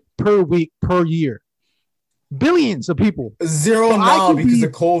day, per week, per year? Billions of people. Zero now because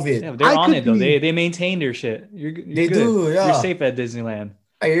of COVID. Yeah, they're on it though. They maintain their shit. You're they good. do. Yeah. You're safe at Disneyland.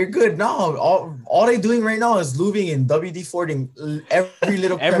 Hey, you're good. No, all they're doing right now is lubing and WD-40ing every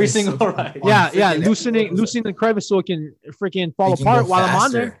little every single ride. Yeah, loosening the crevice so it can freaking fall apart while I'm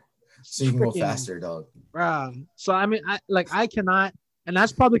on there. So you can go faster, dog. So I mean, I cannot, and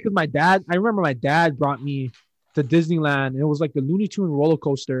that's probably because I remember my dad brought me to Disneyland, and it was like the Looney Tune roller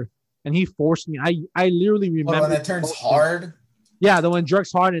coaster, and he forced me. I literally remember when that turns hard. Yeah, the one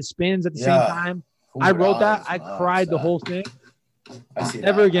jerks hard and spins at the same time. I wrote that. I cried the whole thing.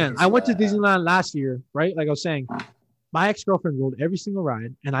 Never again. I went to Disneyland last year, right? Like I was saying, my ex-girlfriend rode every single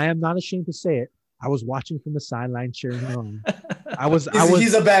ride, and I am not ashamed to say it. I was watching from the sideline, cheering her on.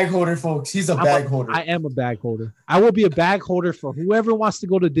 He's a bag holder, folks. He's a bag holder. I am a bag holder. I will be a bag holder for whoever wants to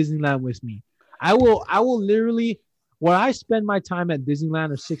go to Disneyland with me. I will literally, when I spend my time at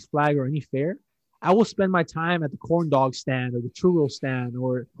Disneyland or Six Flags or any fair, I will spend my time at the corn dog stand or the churro stand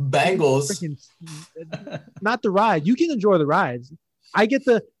or Bangles. Not the ride. You can enjoy the rides. I get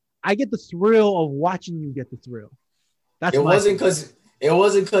the thrill of watching you get the thrill. It wasn't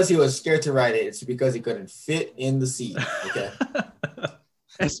because he was scared to ride it. It's because he couldn't fit in the seat. Okay.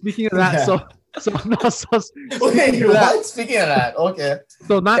 And speaking of that, So no, Wait, what? Speaking of that, okay.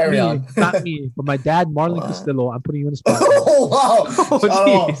 So not Carry me, on. not me, but my dad, Marlon Wow. Castillo. I'm putting you in the spot. Oh wow! Oh,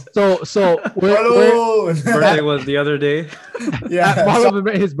 jeez. So we're Hello. Birthday was the other day. Yeah.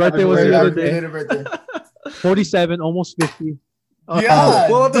 Marlon, his birthday was the other day. Happy birthday. 47, almost 50. Yeah.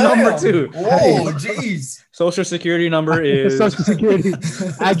 Pull up the number damn. too. Whoa, jeez. Social security number is Social security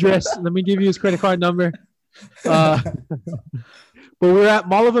address. Let me give you his credit card number. But we're at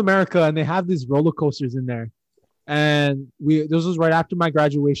Mall of America, and they have these roller coasters in there. And this was right after my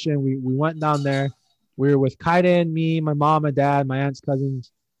graduation. We went down there. We were with Kaiden, me, my mom, my dad, my aunt's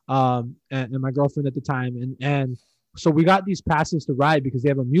cousins, and my girlfriend at the time. And so we got these passes to ride because they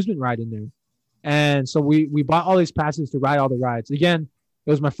have an amusement ride in there. And so we bought all these passes to ride all the rides. Again, it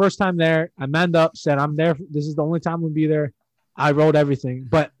was my first time there. I manned up, said I'm there. This is the only time we'll be there. I rode everything.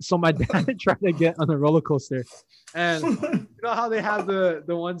 But so my dad tried to get on the roller coaster. And you know how they have the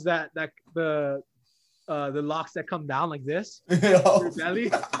ones that the locks that come down like this, your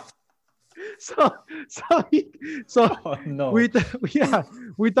belly. So oh, no. we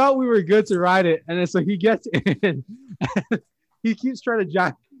thought we were good to ride it, and then so he gets in, and he keeps trying to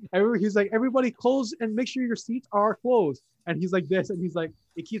jack. He's like, everybody close and make sure your seats are closed. And he's like this, and he's like,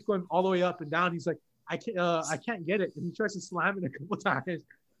 it keeps going all the way up and down. He's like, I can't get it, and he tries to slam it a couple times,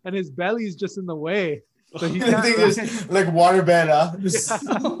 and his belly is just in the way. So he can't it's like waterbed, huh?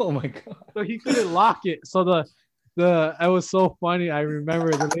 Yeah. Oh my god! So he couldn't lock it. So it was so funny. I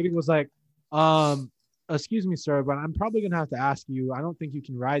remember the lady was like, excuse me, sir, but I'm probably gonna have to ask you. I don't think you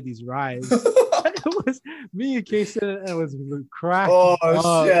can ride these rides. It was me and Casey, and it was cracking.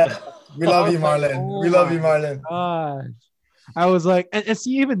 Oh shit! We love you, Marlon. We love you, Marlon. Gosh. I was like, and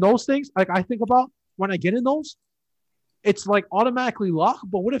see, even those things, like I think about when I get in those, it's like automatically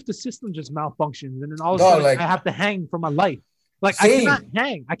locked. But what if the system just malfunctions and then all of a sudden I have to hang for my life? Like same. I cannot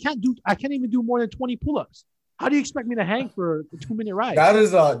hang. I can't even do more than 20 pull-ups. How do you expect me to hang for a 2-minute ride?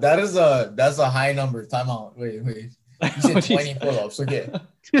 That's a high number. Time out. Wait. You said 20 pull-ups. Okay.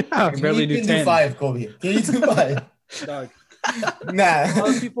 Yeah. I can barely do 10. Do 5, Kobe. Can you do 5? Dog. Nah.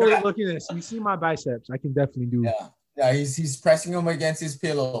 Other people are looking at this. You see my biceps. I can definitely do. Yeah. He's pressing them against his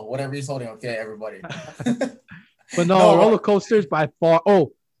pillow, whatever he's holding. Okay, everybody. But no, roller coasters by far.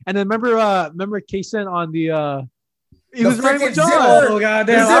 Oh, and then remember Kaysen on the he was riding with John. Oh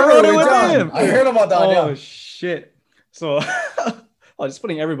goddamn! I rode it with him. I heard about that. Oh shit! So I'm just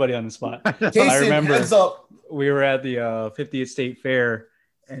putting everybody on the spot. Kaysen, I remember hands up. We were at the 50th State Fair,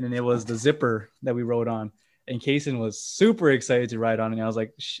 and then it was the zipper that we rode on. And Kaysen was super excited to ride on it. And I was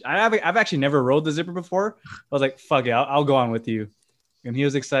like, I've actually never rode the zipper before. I was like, fuck it, I'll go on with you. And he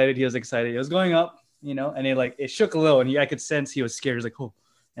was excited. It was going up, and it shook a little, and I could sense he was scared. He was like, oh.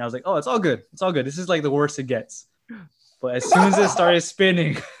 And I was like, oh, it's all good. It's all good. This is like the worst it gets. But as soon as it started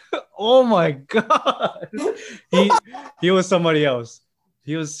spinning, oh my God, he was somebody else.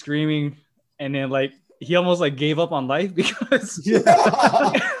 He was screaming, and then he almost gave up on life because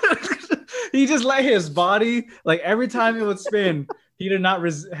he just let his body, every time it would spin, he did not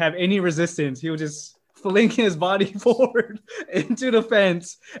have any resistance. He would just fling his body forward into the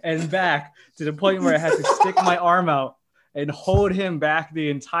fence and back to the point where I had to stick my arm out and hold him back the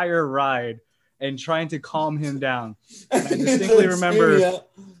entire ride and trying to calm him down. And I distinctly remember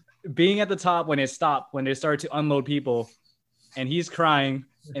being at the top when it stopped, when they started to unload people, and he's crying,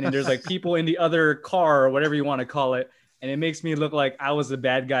 and then there's people in the other car or whatever you want to call it, and it makes me look like I was the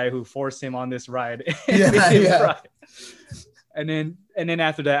bad guy who forced him on this ride. And then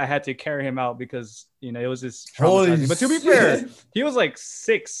after that, I had to carry him out because it was just traumatizing. But to be fair, he was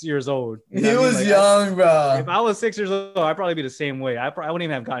 6 years old. He was young, bro. If I was 6 years old, I'd probably be the same way. I wouldn't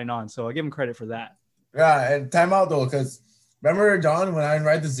even have gotten on. So I give him credit for that. Yeah, and time out though, because remember John when I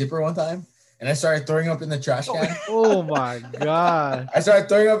ride the zipper one time and I started throwing up in the trash can. Oh my God! I started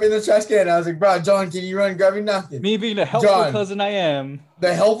throwing up in the trash can. I was like, bro, John, can you run? Grab me napkin. Me being the helpful cousin I am.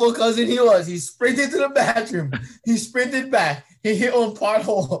 The helpful cousin he was. He sprinted to the bathroom. He sprinted back. He hit on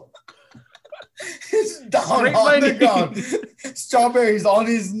pothole. He's down on the ground. Strawberries on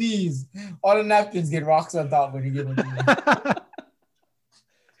his knees. All the napkins get rocks on top when you give them to me.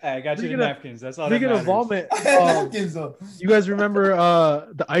 Hey, I got you the napkins. That's all. Speaking of vomit, napkins, though. You guys remember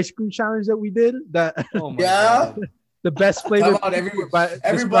the ice cream challenge that we did? That God. The best flavor.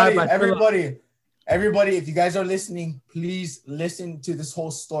 Everybody, if you guys are listening, please listen to this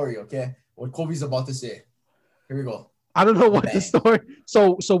whole story, okay? What Kobe's about to say. Here we go. I don't know what the story.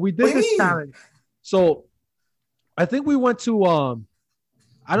 So we did this challenge. So I think we went to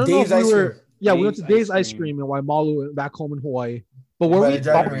I don't know if we were. Yeah, we went to Dave's Ice Cream in Waimalu back home in Hawaii. But were By we the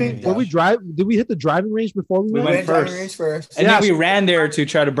driving driving? range, Were we Josh. drive? Did we hit the driving range before we We went? went went driving first. range first. And Yeah, then we ran there to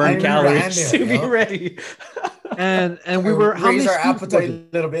try to burn And we ran calories there, to be yo. ready. And we were how many raised our scoops was appetite it?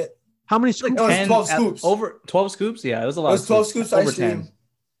 a little bit. How many Like scoops? It was 10 12 scoops. over 12 scoops. Yeah, it was a It lot. was of 12 scoops over ice 10. cream.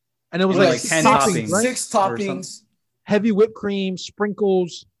 And it was It was like like 10 toppings, toppings. right? 6 toppings. Heavy whipped cream,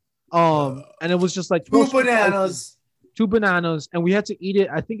 sprinkles, and it was just like 2 12 scoops of ice cream, bananas. 2 bananas, and we had to eat it.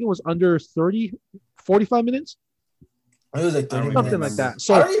 I think it was under 30, 45 minutes, It was like 30 minutes. something like that. I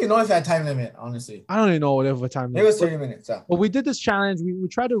So don't even know if it had time limit, honestly. I don't even know whatever time It was but 30 minutes. Yeah. we did this challenge. We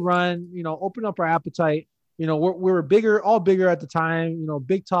tried to run, open up our appetite. We were bigger, all bigger at the time.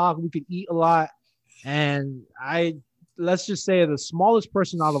 Big talk. We could eat a lot, and let's just say the smallest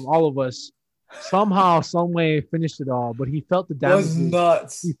person out of all of us somehow, some way finished it all. But he felt the It was damage.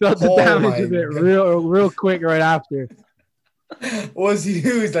 nuts. He felt the Oh damage my of it God. real quick right after. It was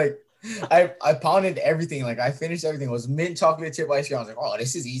huge. Like I pounded everything. Like I finished everything. It was mint chocolate chip ice cream. I was like, oh,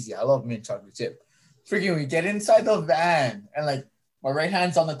 this is easy. I love mint chocolate chip. Freaking, we get inside the van and like my right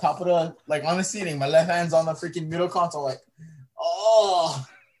hand's on the top of the on the seating. My left hand's on the freaking middle console. Like, oh,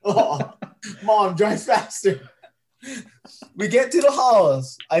 mom, drive faster. We get to the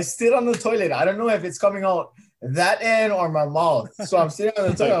house. I sit on the toilet. I don't know if it's coming out that end or my mouth. So I'm sitting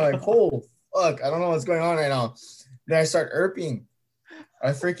on the toilet. I'm like, oh, fuck. I don't know what's going on right now. Then I start irping. I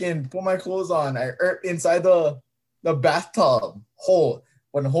freaking put my clothes on. I irp inside the bathtub hole.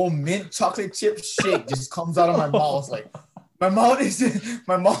 When the whole mint chocolate chip shake just comes out of my mouth. Like, my mouth is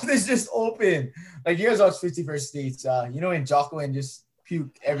just open. Like, you guys watch 50 First Dates. In Jocko just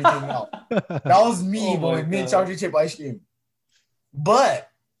puke everything out. That was me, but with mint chocolate chip ice cream. But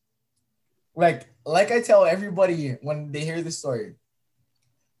like I tell everybody when they hear this story,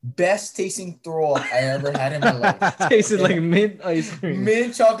 best tasting throw up I ever had in my life. Tasted like mint ice cream.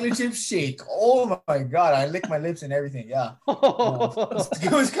 Mint chocolate chip shake. Oh my God. I licked my lips and everything. Yeah.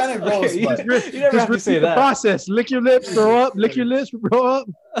 It was kind of gross. Okay, but you never have to say the that. process. Lick your lips, throw up. Lick your lips, throw up.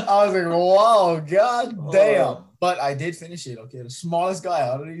 I was like, wow, God damn. But I did finish it. Okay. The smallest guy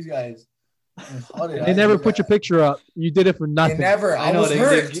out of these guys. How did They I never do put that? your picture up. You did it for They nothing. never. I know was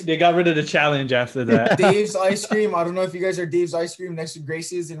hurt. they got rid of the challenge after that. Dave's ice cream. I don't know if you guys are Dave's ice cream next to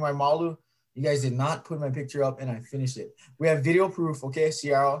Grace's in Waimalu. You guys did not put my picture up, and I finished it. We have video proof, okay,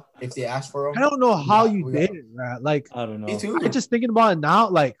 Sierra, if they ask for them. I don't know how Yeah, you we did got- it, right? Like, I don't know. Me too. I'm just thinking about it now.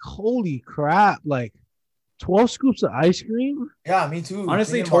 Like, holy crap! Like, 12 scoops of ice cream. Yeah, me too.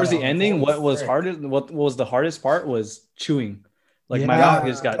 Honestly, Thinking towards about the it, I'm like, ending, holy what was frick. hardest? What was the hardest part was chewing. Like my Yeah. mouth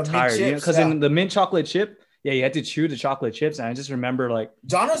just got The mint tired. chips, Because yeah. in the mint chocolate chip, you had to chew the chocolate chips, and I just remember like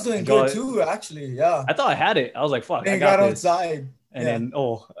John was doing I good got- too, actually. Yeah. I thought I had it. I was like, "Fuck, Then I he got got this." outside. And Yeah. then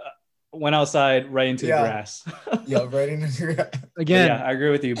went outside right into the Yeah. grass. Yeah, right in the But Again, yeah, I agree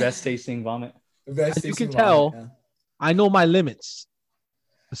with you. Best tasting vomit. best as you tasting can tell, ramen, I know my limits.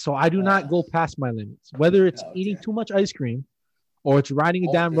 So I do not go past my limits. Whether it's Okay. eating too much ice cream or it's riding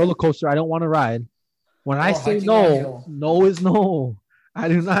a damn Okay. roller coaster I don't want to ride. When I Or say hiking on a no, hill. no is no. I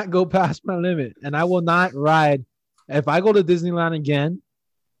do not go past my limit. And I will not ride. If I go to Disneyland again,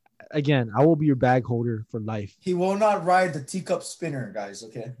 I will be your bag holder for life. He will not ride the teacup spinner, guys.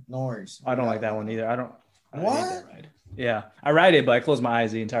 Okay, no worries. I don't like that one either. I don't hate What? that ride. Yeah, I ride it, but I close my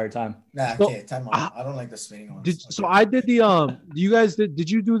eyes the entire time. Nah, So- okay, time out. I don't like the spinning ones. So I did the you guys did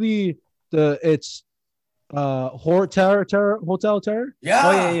you do the it's Hotel Terror? Yeah.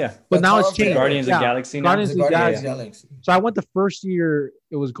 Oh, yeah. But The now it's Tower of changed. Terror. Guardians Yeah. of the Galaxy now. Guardians The of the Guardians of Galaxy. the Galaxy. So I went the first year,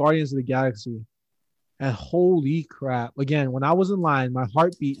 it was Guardians of the Galaxy. And holy crap. Again, when I was in line, my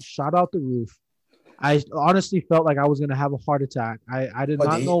heartbeat shot out the roof. I honestly felt like I was going to have a heart attack. I did Oh,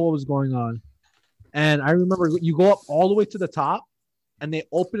 not did know what was going on. And I remember you go up all the way to the top and they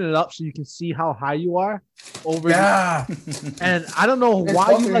open it up so you can see how high you are over Yeah. and I don't know It's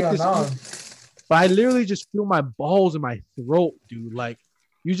why you fucking like me this, up now. but I literally just feel my balls in my throat, dude. Like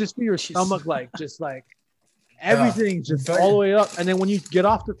you just feel your Jeez. stomach just like everything just It's like- all the way up. And then when you get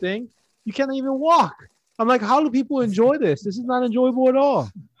off the thing, you can't even walk. I'm like, how do people enjoy this? This is not enjoyable at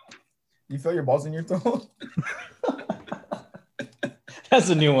all. You feel your balls in your throat? That's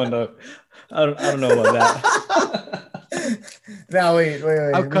a new one though. I don't know about that. Now wait.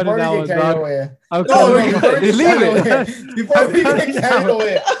 I'm cutting Before that we one, get carried dog. away. I'm No, telling wait, you, before we get leave carried it. away. Before we get carried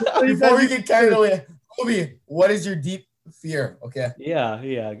away. Before we get carried away. Kobe, what is your deep fear? Okay. Yeah,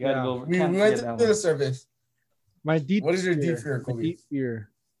 gotta Yeah. go. We can't went forget that to the one. service. my deep What is your deep fear, my Kobe? deep fear.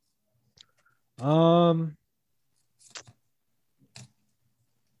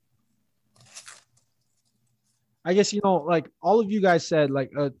 I guess like all of you guys said,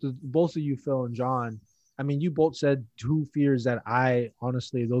 like both of you, Phil and John. I mean, you both said two fears that I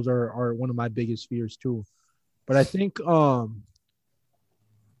honestly, those are one of my biggest fears too. But I think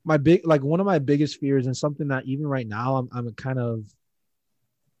one of my biggest fears, and something that even right now I'm kind of,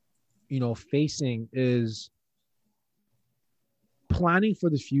 facing, is planning for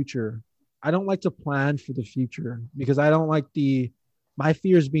the future. I don't like to plan for the future because I don't like my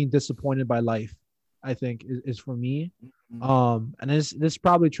fear is being disappointed by life. I think is for me. And this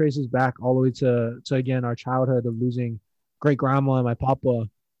probably traces back all the way to again our childhood of losing great grandma and my papa.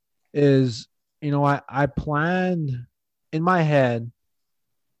 Is I planned in my head.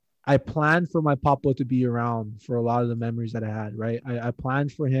 I planned for my papa to be around for a lot of the memories that I had. Right. I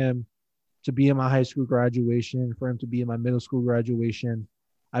planned for him to be in my high school graduation, for him to be in my middle school graduation.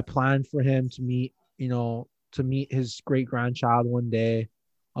 I planned for him to meet his great grandchild one day,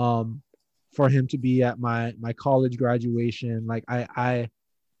 for him to be at my college graduation. Like a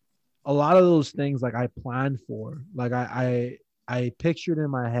lot of those things, like I planned for, like I pictured in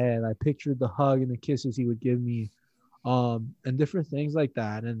my head. I pictured the hug and the kisses he would give me, and different things like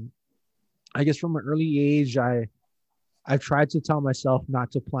that. And I guess from an early age, I've tried to tell myself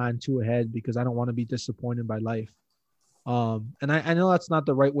not to plan too ahead because I don't want to be disappointed by life. And I know that's not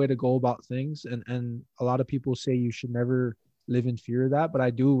the right way to go about things. And a lot of people say you should never live in fear of that, but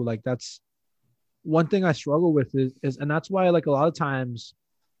I do. Like, that's one thing I struggle with is and that's why, like, a lot of times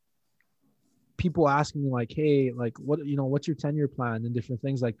people ask me like, hey, like, what's your 10-year plan and different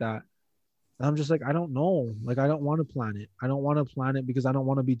things like that. And I'm just like, I don't know. Like, I don't want to plan it. I don't want to plan it because I don't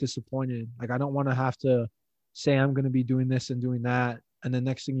want to be disappointed. Like, I don't want to have to say I'm going to be doing this and doing that. And the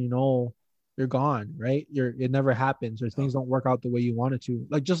next thing you know, you're gone, right? It never happens, or things don't work out the way you wanted to.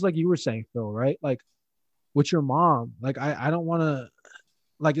 Like, just like you were saying, Phil, right? Like with your mom, like I don't want to,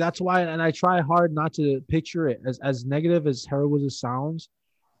 like, that's why. And I try hard not to picture it as negative as terrible as it sounds.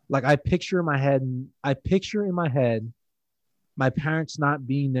 Like I picture in my head my parents not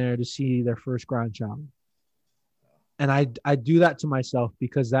being there to see their first grandchild. And I do that to myself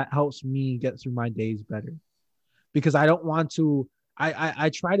because that helps me get through my days better. Because I don't want to, I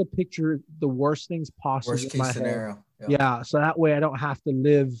try to picture the worst things possible Worst in my case head. scenario. Yeah. So that way I don't have to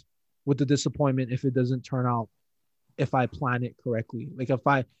live with the disappointment if it doesn't turn out, if I plan it correctly.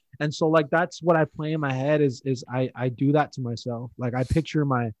 And so like, that's what I play in my head is I do that to myself. Like, I picture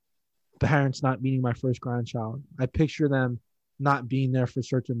my parents not meeting my first grandchild. I picture them not being there for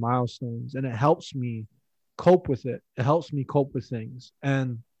certain milestones, and it helps me cope with it. It helps me cope with things.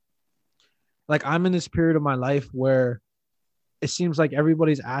 And like, I'm in this period of my life where it seems like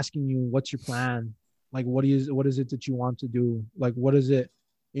everybody's asking you, what's your plan? Like, what is it that you want to do? Like, what is it,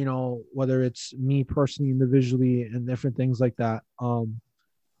 whether it's me personally, individually, and different things like that. And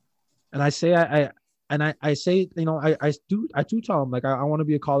I say, I say, I do tell them, like, I want to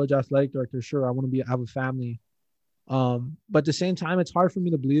be a college athletic director. Sure. I want to have a family. But at the same time, it's hard for me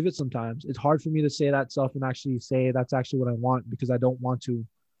to believe it sometimes. It's hard for me to say that stuff and actually say that's actually what I want, because I don't want to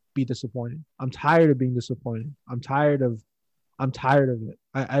be disappointed. I'm tired of being disappointed. I'm tired of it.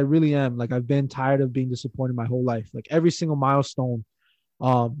 I really am. Like, I've been tired of being disappointed my whole life. Like, every single milestone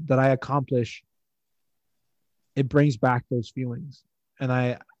that I accomplish, it brings back those feelings. And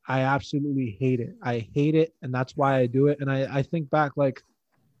I absolutely hate it. I hate it. And that's why I do it. And I think back, like,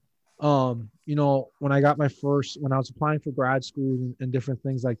 when I was applying for grad school and different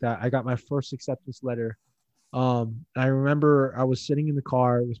things like that, I got my first acceptance letter. And I remember I was sitting in the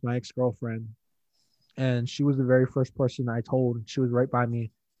car with my ex-girlfriend, and she was the very first person I told. She was right by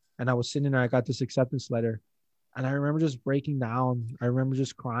me, and I was sitting there. I got this acceptance letter, and I remember just breaking down. I remember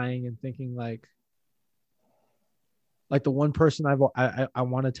just crying and thinking, like the one person I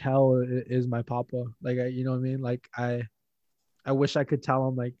want to tell is my papa. Like, you know what I mean? Like, I wish I could tell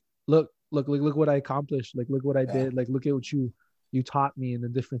him, like, look what I accomplished. Like, look what I did. Like, look at what you taught me, and the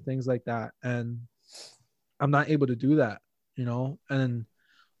different things like that. And I'm not able to do that, and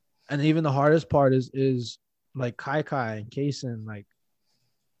even the hardest part is like Kai and Kason, like,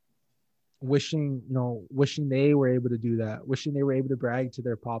 wishing they were able to do that, wishing they were able to brag to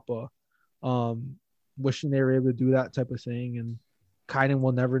their papa, wishing they were able to do that type of thing. And Kaiden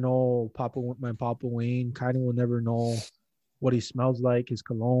will never know my Papa Wayne. Kaiden will never know what he smells like, his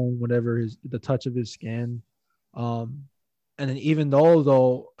cologne, whatever, the touch of his skin. And then even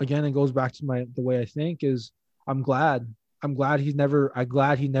though again, it goes back to the way I think is, I'm glad he never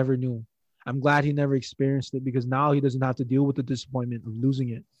knew. I'm glad he never experienced it, because now he doesn't have to deal with the disappointment of losing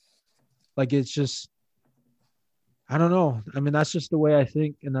it. Like, it's just, I don't know. I mean, that's just the way I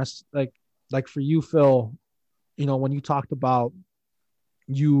think. And that's like for you, Phil, when you talked about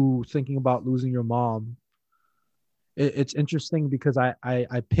you thinking about losing your mom, it's interesting because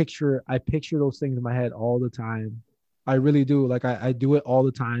I picture those things in my head all the time. I really do. Like, I do it all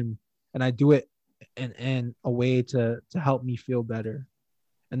the time, and I do it in a way to help me feel better.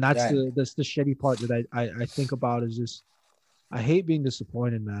 And that's Yeah. the shitty part that I think about is just I hate being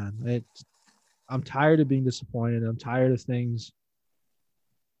disappointed, man. I'm tired of being disappointed. I'm tired of things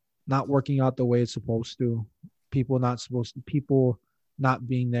not working out the way it's supposed to. People not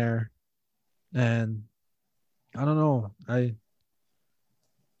being there. And I don't know.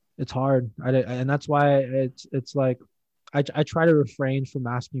 It's hard. And that's why it's like I try to refrain from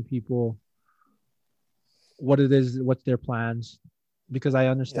asking people what it is, what's their plans, because I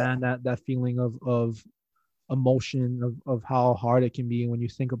Yeah. understand that feeling of emotion of how hard it can be when you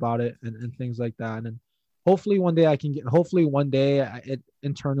think about it and things like that. And hopefully one day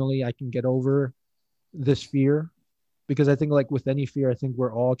internally I can get over this fear, because I think like with any fear, I think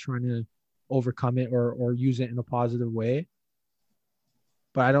we're all trying to overcome it or use it in a positive way.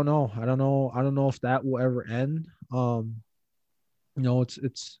 But I don't know if that will ever end.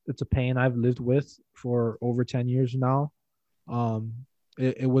 It's a pain I've lived with for over 10 years now. Um,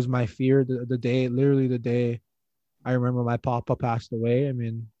 it was my fear the day, literally the day I remember my papa passed away. I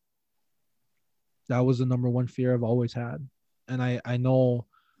mean, that was the number one fear I've always had. And I know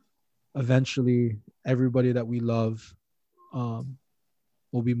eventually everybody that we love um,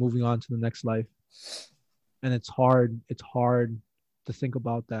 will be moving on to the next life. And it's hard to think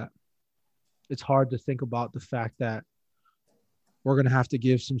about that. It's hard to think about the fact that we're going to have to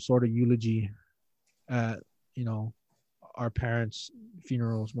give some sort of eulogy at, you know, our parents'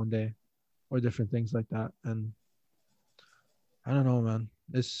 funerals one day or different things like that. And I don't know, man.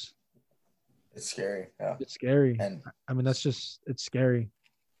 It's scary. Yeah. It's scary. And I mean, it's scary.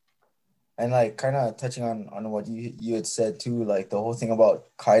 like kind of touching on what you had said too, like the whole thing about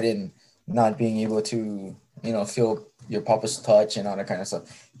Kaiden not being able to, feel your papa's touch and all that kind of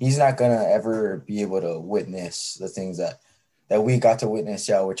stuff. He's not gonna ever be able to witness the things that we got to witness,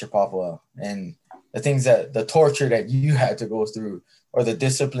 yeah, with your papa, and the torture that you had to go through, or the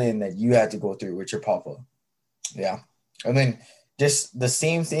discipline that you had to go through with your papa. Yeah. And then just the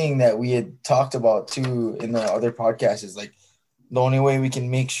same thing that we had talked about too in the other podcast is like, the only way we can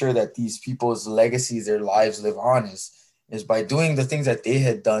make sure that these people's legacies, their lives live on is by doing the things that they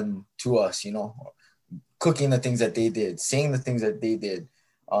had done to us, cooking the things that they did, saying the things that they did,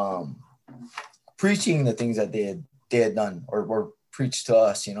 um, preaching the things that they had done or preached to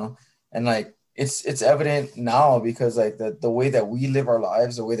us, and like it's evident now because like the way that we live our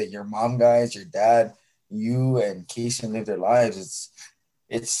lives, the way that your mom guys, your dad, you and Casey live their lives,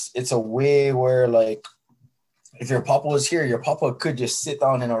 it's a way where like if your papa was here, your papa could just sit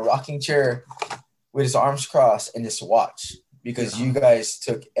down in a rocking chair with his arms crossed and just watch, because Yeah. you guys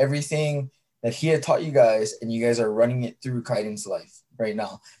took everything that he had taught you guys and you guys are running it through Kaiden's life right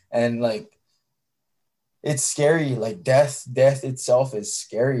now. And like, it's scary. Like death itself is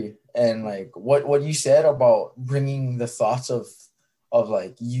scary. And like what you said about bringing the thoughts of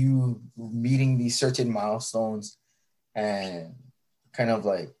like you meeting these certain milestones and kind of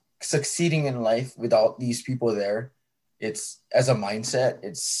like succeeding in life without these people there, it's as a mindset,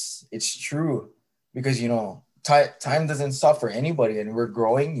 it's true, because time doesn't stop for anybody and we're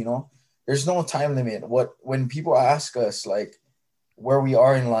growing, there's no time limit. When people ask us like where we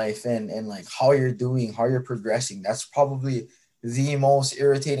are in life and like how you're doing, how you're progressing, that's probably the most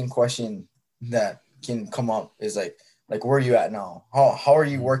irritating question that can come up, is like where are you at now, how are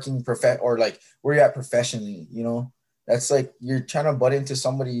you working or like where you at professionally, that's like you're trying to butt into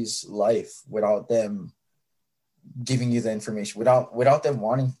somebody's life without them giving you the information, without them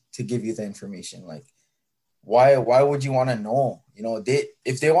wanting to give you the information. Like why would you want to know?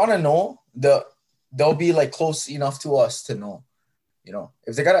 If they want to know, they'll be like close enough to us to know.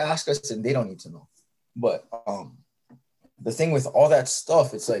 If they gotta ask us, then they don't need to know. But the thing with all that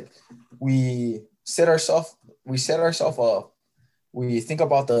stuff, it's like we set ourselves up. We think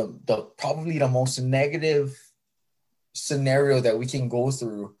about the probably the most negative scenario that we can go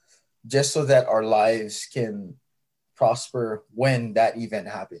through, just so that our lives can prosper when that event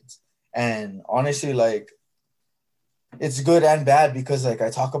happens. And honestly, like, it's good and bad, because like I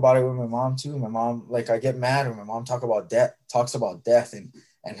talk about it with my mom too. My mom, like, I get mad when my mom talks about death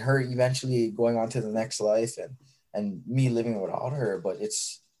and her eventually going on to the next life and me living without her. But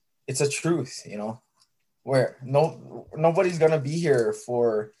it's a truth, where nobody's gonna be here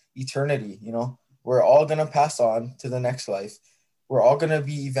for eternity. We're all gonna pass on to the next life. We're all gonna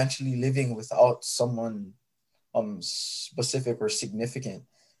be eventually living without someone specific or significant,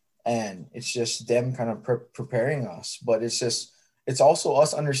 and it's just them kind of preparing us. But it's also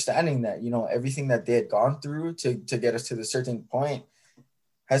us understanding that everything that they had gone through to get us to the certain point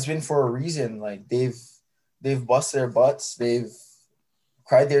has been for a reason. Like they've bust their butts, they've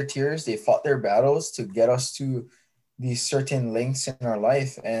cried their tears, they fought their battles to get us to these certain links in our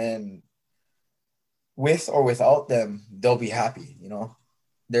life, and with or without them, they'll be happy.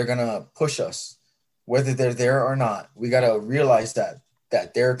 They're gonna push us, whether they're there or not. We gotta realize that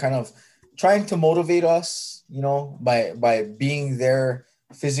they're kind of trying to motivate us, by being there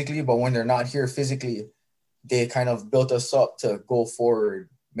physically, but when they're not here physically, they kind of built us up to go forward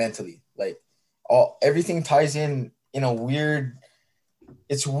mentally. Like everything ties in a weird.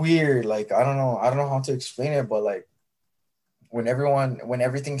 It's weird. Like I don't know how to explain it, but like when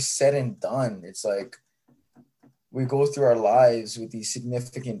everything's said and done, it's like we go through our lives with these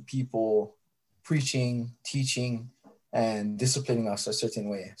significant people preaching, teaching, and disciplining us a certain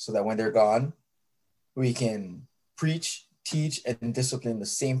way, so that when they're gone, we can preach, teach, and discipline the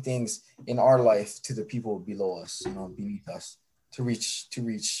same things in our life to the people below us, beneath us, to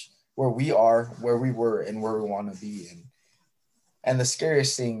reach where we are, where we were, and where we want to be. And the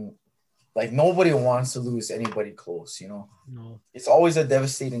scariest thing, like, nobody wants to lose anybody close. No. It's always a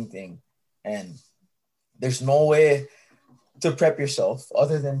devastating thing, and there's no way to prep yourself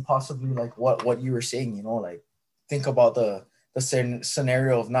other than possibly like what you were saying. Like, think about the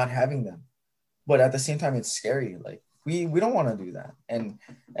scenario of not having them, but at the same time, it's scary. Like, we don't want to do that, and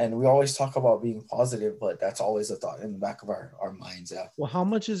we always talk about being positive, but that's always a thought in the back of our minds. Yeah. Well, how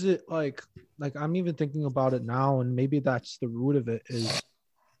much is it like I'm even thinking about it now, and maybe that's the root of it is,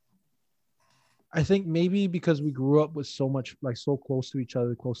 I think maybe because we grew up with so much, like, so close to each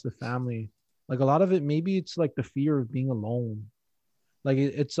other, close to family, like a lot of it, maybe it's like the fear of being alone. Like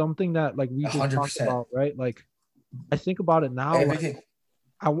it's something that like we just talked 100%. about, right? Like I think about it now. Everything.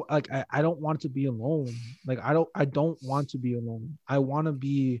 I don't want to be alone. Like I don't want to be alone. I want to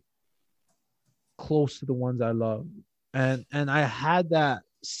be close to the ones I love. And I had that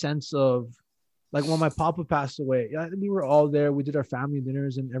sense of, like, when my papa passed away, yeah, we were all there. We did our family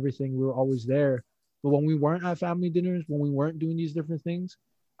dinners and everything. We were always there. But when we weren't at family dinners, when we weren't doing these different things,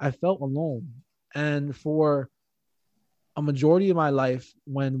 I felt alone. And for a majority of my life,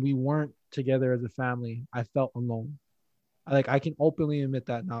 when we weren't together as a family, I felt alone. Like I can openly admit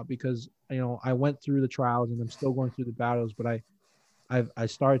that now, because I went through the trials and I'm still going through the battles, but I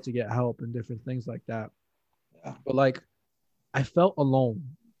started to get help and different things like that. Yeah. But like I felt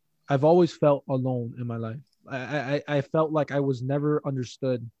alone. I've always felt alone in my life. I felt like I was never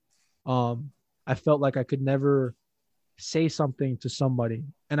understood. I felt like I could never say something to somebody,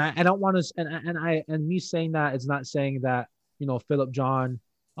 and I don't want to. And me saying that is not saying that Philip, John,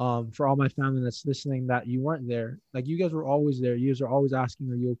 for all my family that's listening, that you weren't there. Like, you guys were always there. You guys are always asking,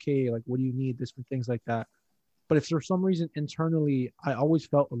 "Are you okay? Like, what do you need?" Different things like that. But if for some reason internally, I always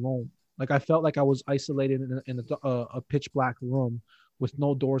felt alone. Like I felt like I was isolated in a pitch black room with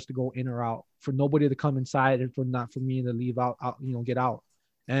no doors to go in or out, for nobody to come inside and for me to leave out, get out.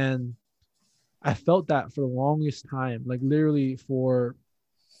 And I felt that for the longest time, like literally for,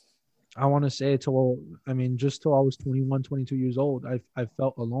 I want to say just till I was 21, 22 years old, I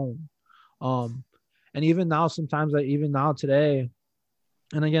felt alone. Um, and even now, sometimes even now today,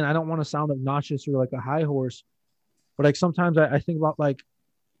 and again, I don't want to sound obnoxious or like a high horse, but like sometimes I think about, like,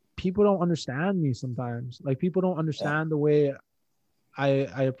 people don't understand me sometimes. Like, people don't understand the way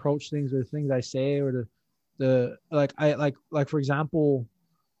I approach things, or things I say, or the like I like for example,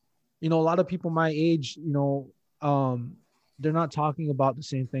 a lot of people my age, they're not talking about the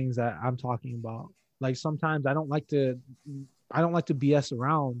same things that I'm talking about. Like sometimes I don't like to BS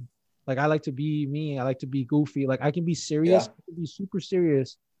around. Like, I like to be me. I like to be goofy. Like, I can be serious, Yeah. I can be super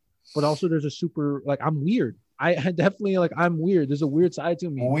serious, but also there's a super, like, I'm weird. I definitely, like, I'm weird. There's a weird side to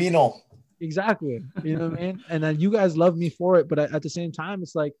me. We know. Exactly. You know what I mean? And then you guys love me for it, but at the same time,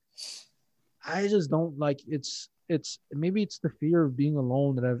 it's like, I just don't like, maybe it's the fear of being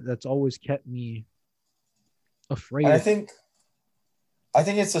alone that's always kept me afraid And I of. think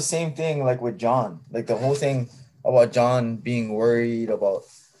it's the same thing like with John. Like the whole thing about John being worried about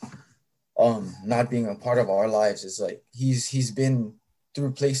not being a part of our lives is like he's been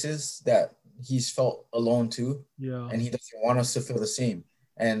through places that he's felt alone too. Yeah. And he doesn't want us to feel the same.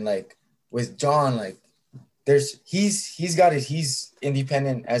 And like with John, like he's got it. He's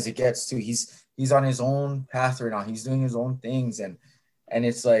independent as it gets too. He's on his own path right now. He's doing his own things, and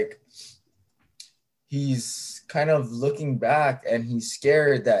it's like he's kind of looking back and he's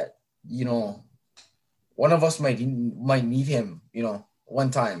scared that one of us might need him,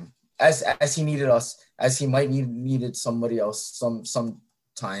 one time, as he needed us, as he might needed somebody else some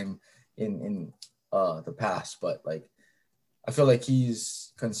time in the past. But like I feel like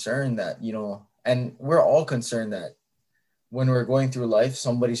he's concerned that, and we're all concerned that when we're going through life,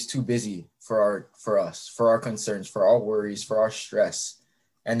 somebody's too busy for us, for our concerns, for our worries, for our stress.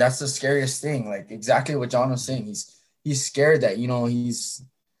 And that's the scariest thing. Like exactly what John was saying. he's scared that, you know, he's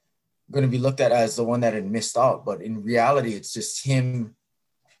going to be looked at as the one that had missed out. But in reality, it's just him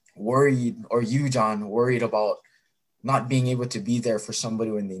worried, or you, John, worried about not being able to be there for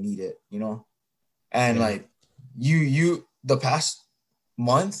somebody when they need it, you know? And Yeah. like the past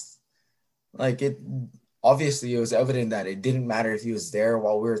month, like it, obviously it was evident that it didn't matter if he was there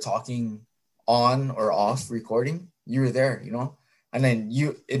while we were talking on or off recording, you were there, you know? And then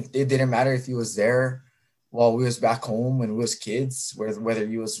it didn't matter if he was there while we was back home when we was kids, whether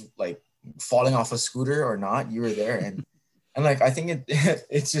he was like falling off a scooter or not, you were there. And like, I think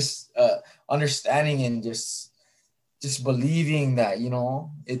it's just understanding and just believing that, you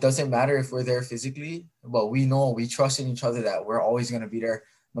know, it doesn't matter if we're there physically, but we know, we trust in each other that we're always going to be there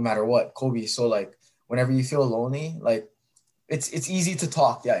no matter what, Kobe. So like, whenever you feel lonely, like it's easy to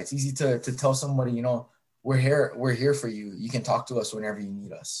talk. Yeah, it's easy to tell somebody, you know, we're here for you. You can talk to us whenever you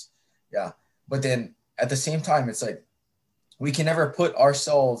need us. Yeah. But then at the same time, it's like we can never put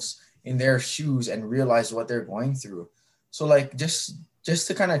ourselves in their shoes and realize what they're going through. So like just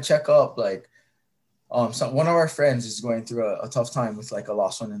to kind of check up, like so one of our friends is going through a tough time with like a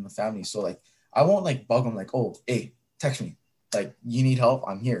lost one in the family. So like I won't like bug him like, oh, hey, text me. Like, you need help?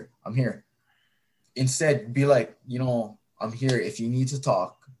 I'm here. I'm here. Instead, be like, you know, I'm here. If you need to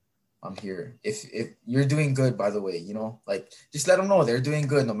talk, I'm here. If you're doing good, by the way, you know, like just let them know they're doing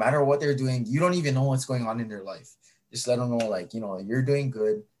good no matter what they're doing. You don't even know what's going on in their life. Just let them know, like, you know, you're doing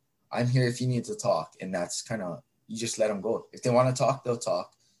good. I'm here if you need to talk. And that's kind of, you just let them go. If they want to talk, they'll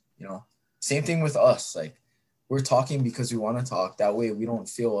talk, you know. Same thing with us. Like, we're talking because we want to talk. That way we don't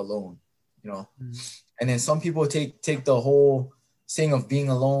feel alone, you know. Mhm. And then some people take the whole thing of being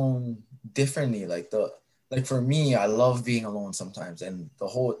alone differently. Like for me, I love being alone sometimes, and the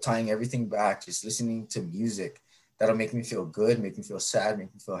whole tying everything back, just listening to music that'll make me feel good, make me feel sad,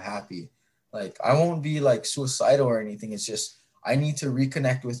 make me feel happy. Like, I won't be like suicidal or anything. It's just I need to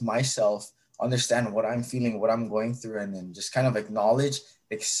reconnect with myself, understand what I'm feeling, what I'm going through, and then just kind of acknowledge,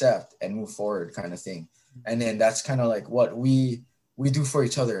 accept, and move forward, kind of thing. And then that's kind of like what we do for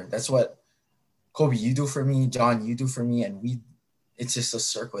each other. That's what Kobe, you do for me, John, you do for me, and it's just a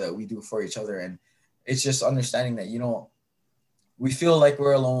circle that we do for each other. And it's just understanding that, you know, we feel like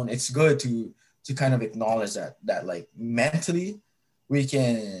we're alone. It's good to kind of acknowledge that like mentally we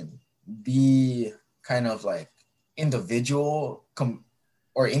can be kind of like individual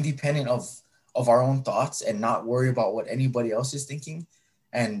or independent of our own thoughts and not worry about what anybody else is thinking,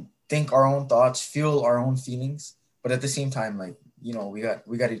 and think our own thoughts, feel our own feelings, but at the same time, like, you know, we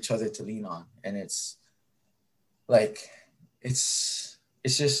got each other to lean on. And it's like it's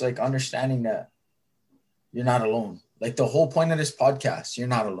just like understanding that you're not alone. Like, the whole point of this podcast, you're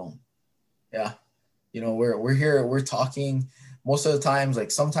not alone. Yeah. You know, we're here, we're talking. Most of the times,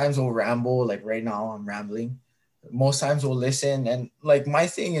 like, sometimes we'll ramble, like right now I'm rambling. Most times we'll listen. And like, my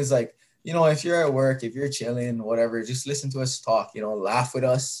thing is like, you know, if you're at work, if you're chilling, whatever, just listen to us talk, you know, laugh with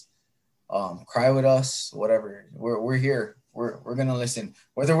us, cry with us, whatever. We're here. We're gonna listen.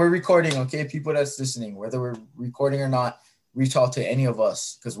 Whether we're recording, okay, people that's listening, whether we're recording or not, reach out to any of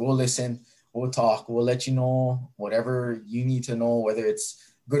us, because we'll listen, we'll talk, we'll let you know whatever you need to know, whether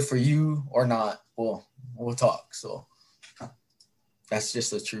it's good for you or not. We'll talk. So that's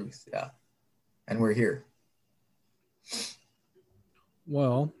just the truth. Yeah. And we're here.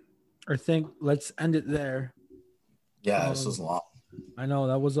 Well, I think let's end it there. Yeah, this Um, was long. I know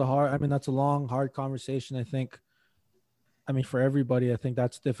that was a hard. I mean, that's a long, hard conversation. I think. I mean, for everybody, I think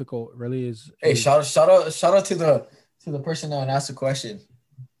that's difficult. Really is. Hey, Is shout out to the person that asked the question.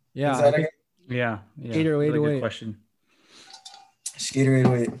 yeah. Who's I that again? think Yeah, yeah. 80808. Really good question. Skater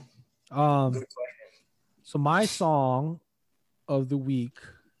 808. Um. Good question. So my song of the week,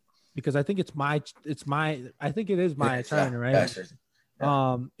 because I think I think it is my Yes, yeah, turn, yeah, right? sure.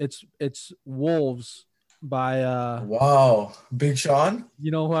 Yeah. It's Wolves by Wow. Big Sean?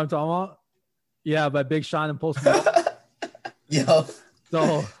 you know who I'm talking about? Yeah, by Big Sean and Post Malone. Yo,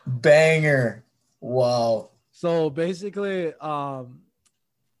 So banger. Wow. so basically,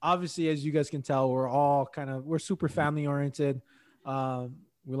 obviously, as you guys can tell, we're super family oriented.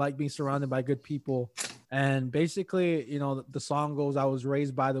 We like being surrounded by good people. And basically, you know, the song goes, I was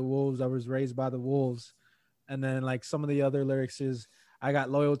raised by the wolves. I was raised by the wolves. And then like some of the other lyrics is, I got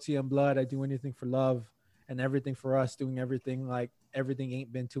loyalty and blood. I do anything for love and everything for us, doing everything, like everything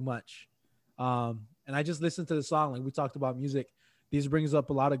ain't been too much. And I just listened to the song. Like we talked about music. These brings up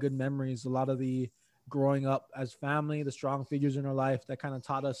a lot of good memories, a lot of the growing up as family, the strong figures in our life that kind of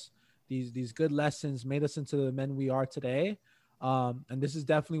taught us these good lessons, made us into the men we are today. And this is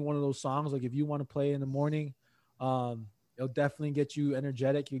definitely one of those songs. Like if you want to play in the morning, It'll definitely get you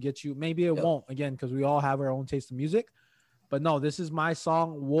energetic. Maybe it Yep. won't, again, because we all have our own taste of music. But no, this is my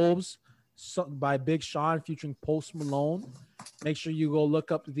song, Wolves, by Big Sean featuring Post Malone. Make sure you go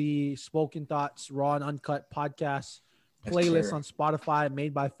look up the Spoken Thoughts Raw and Uncut podcast playlist on Spotify,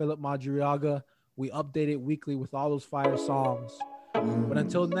 made by Philip Madriaga. We update it weekly with all those fire songs. But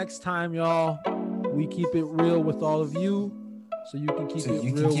until next time, y'all, we keep it real with all of you, so you can keep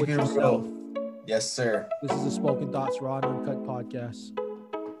it real with yourself. Yes, sir. This is the Spoken Thoughts Raw and Uncut podcast.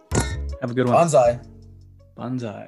 Have a good one. Banzai. Banzai.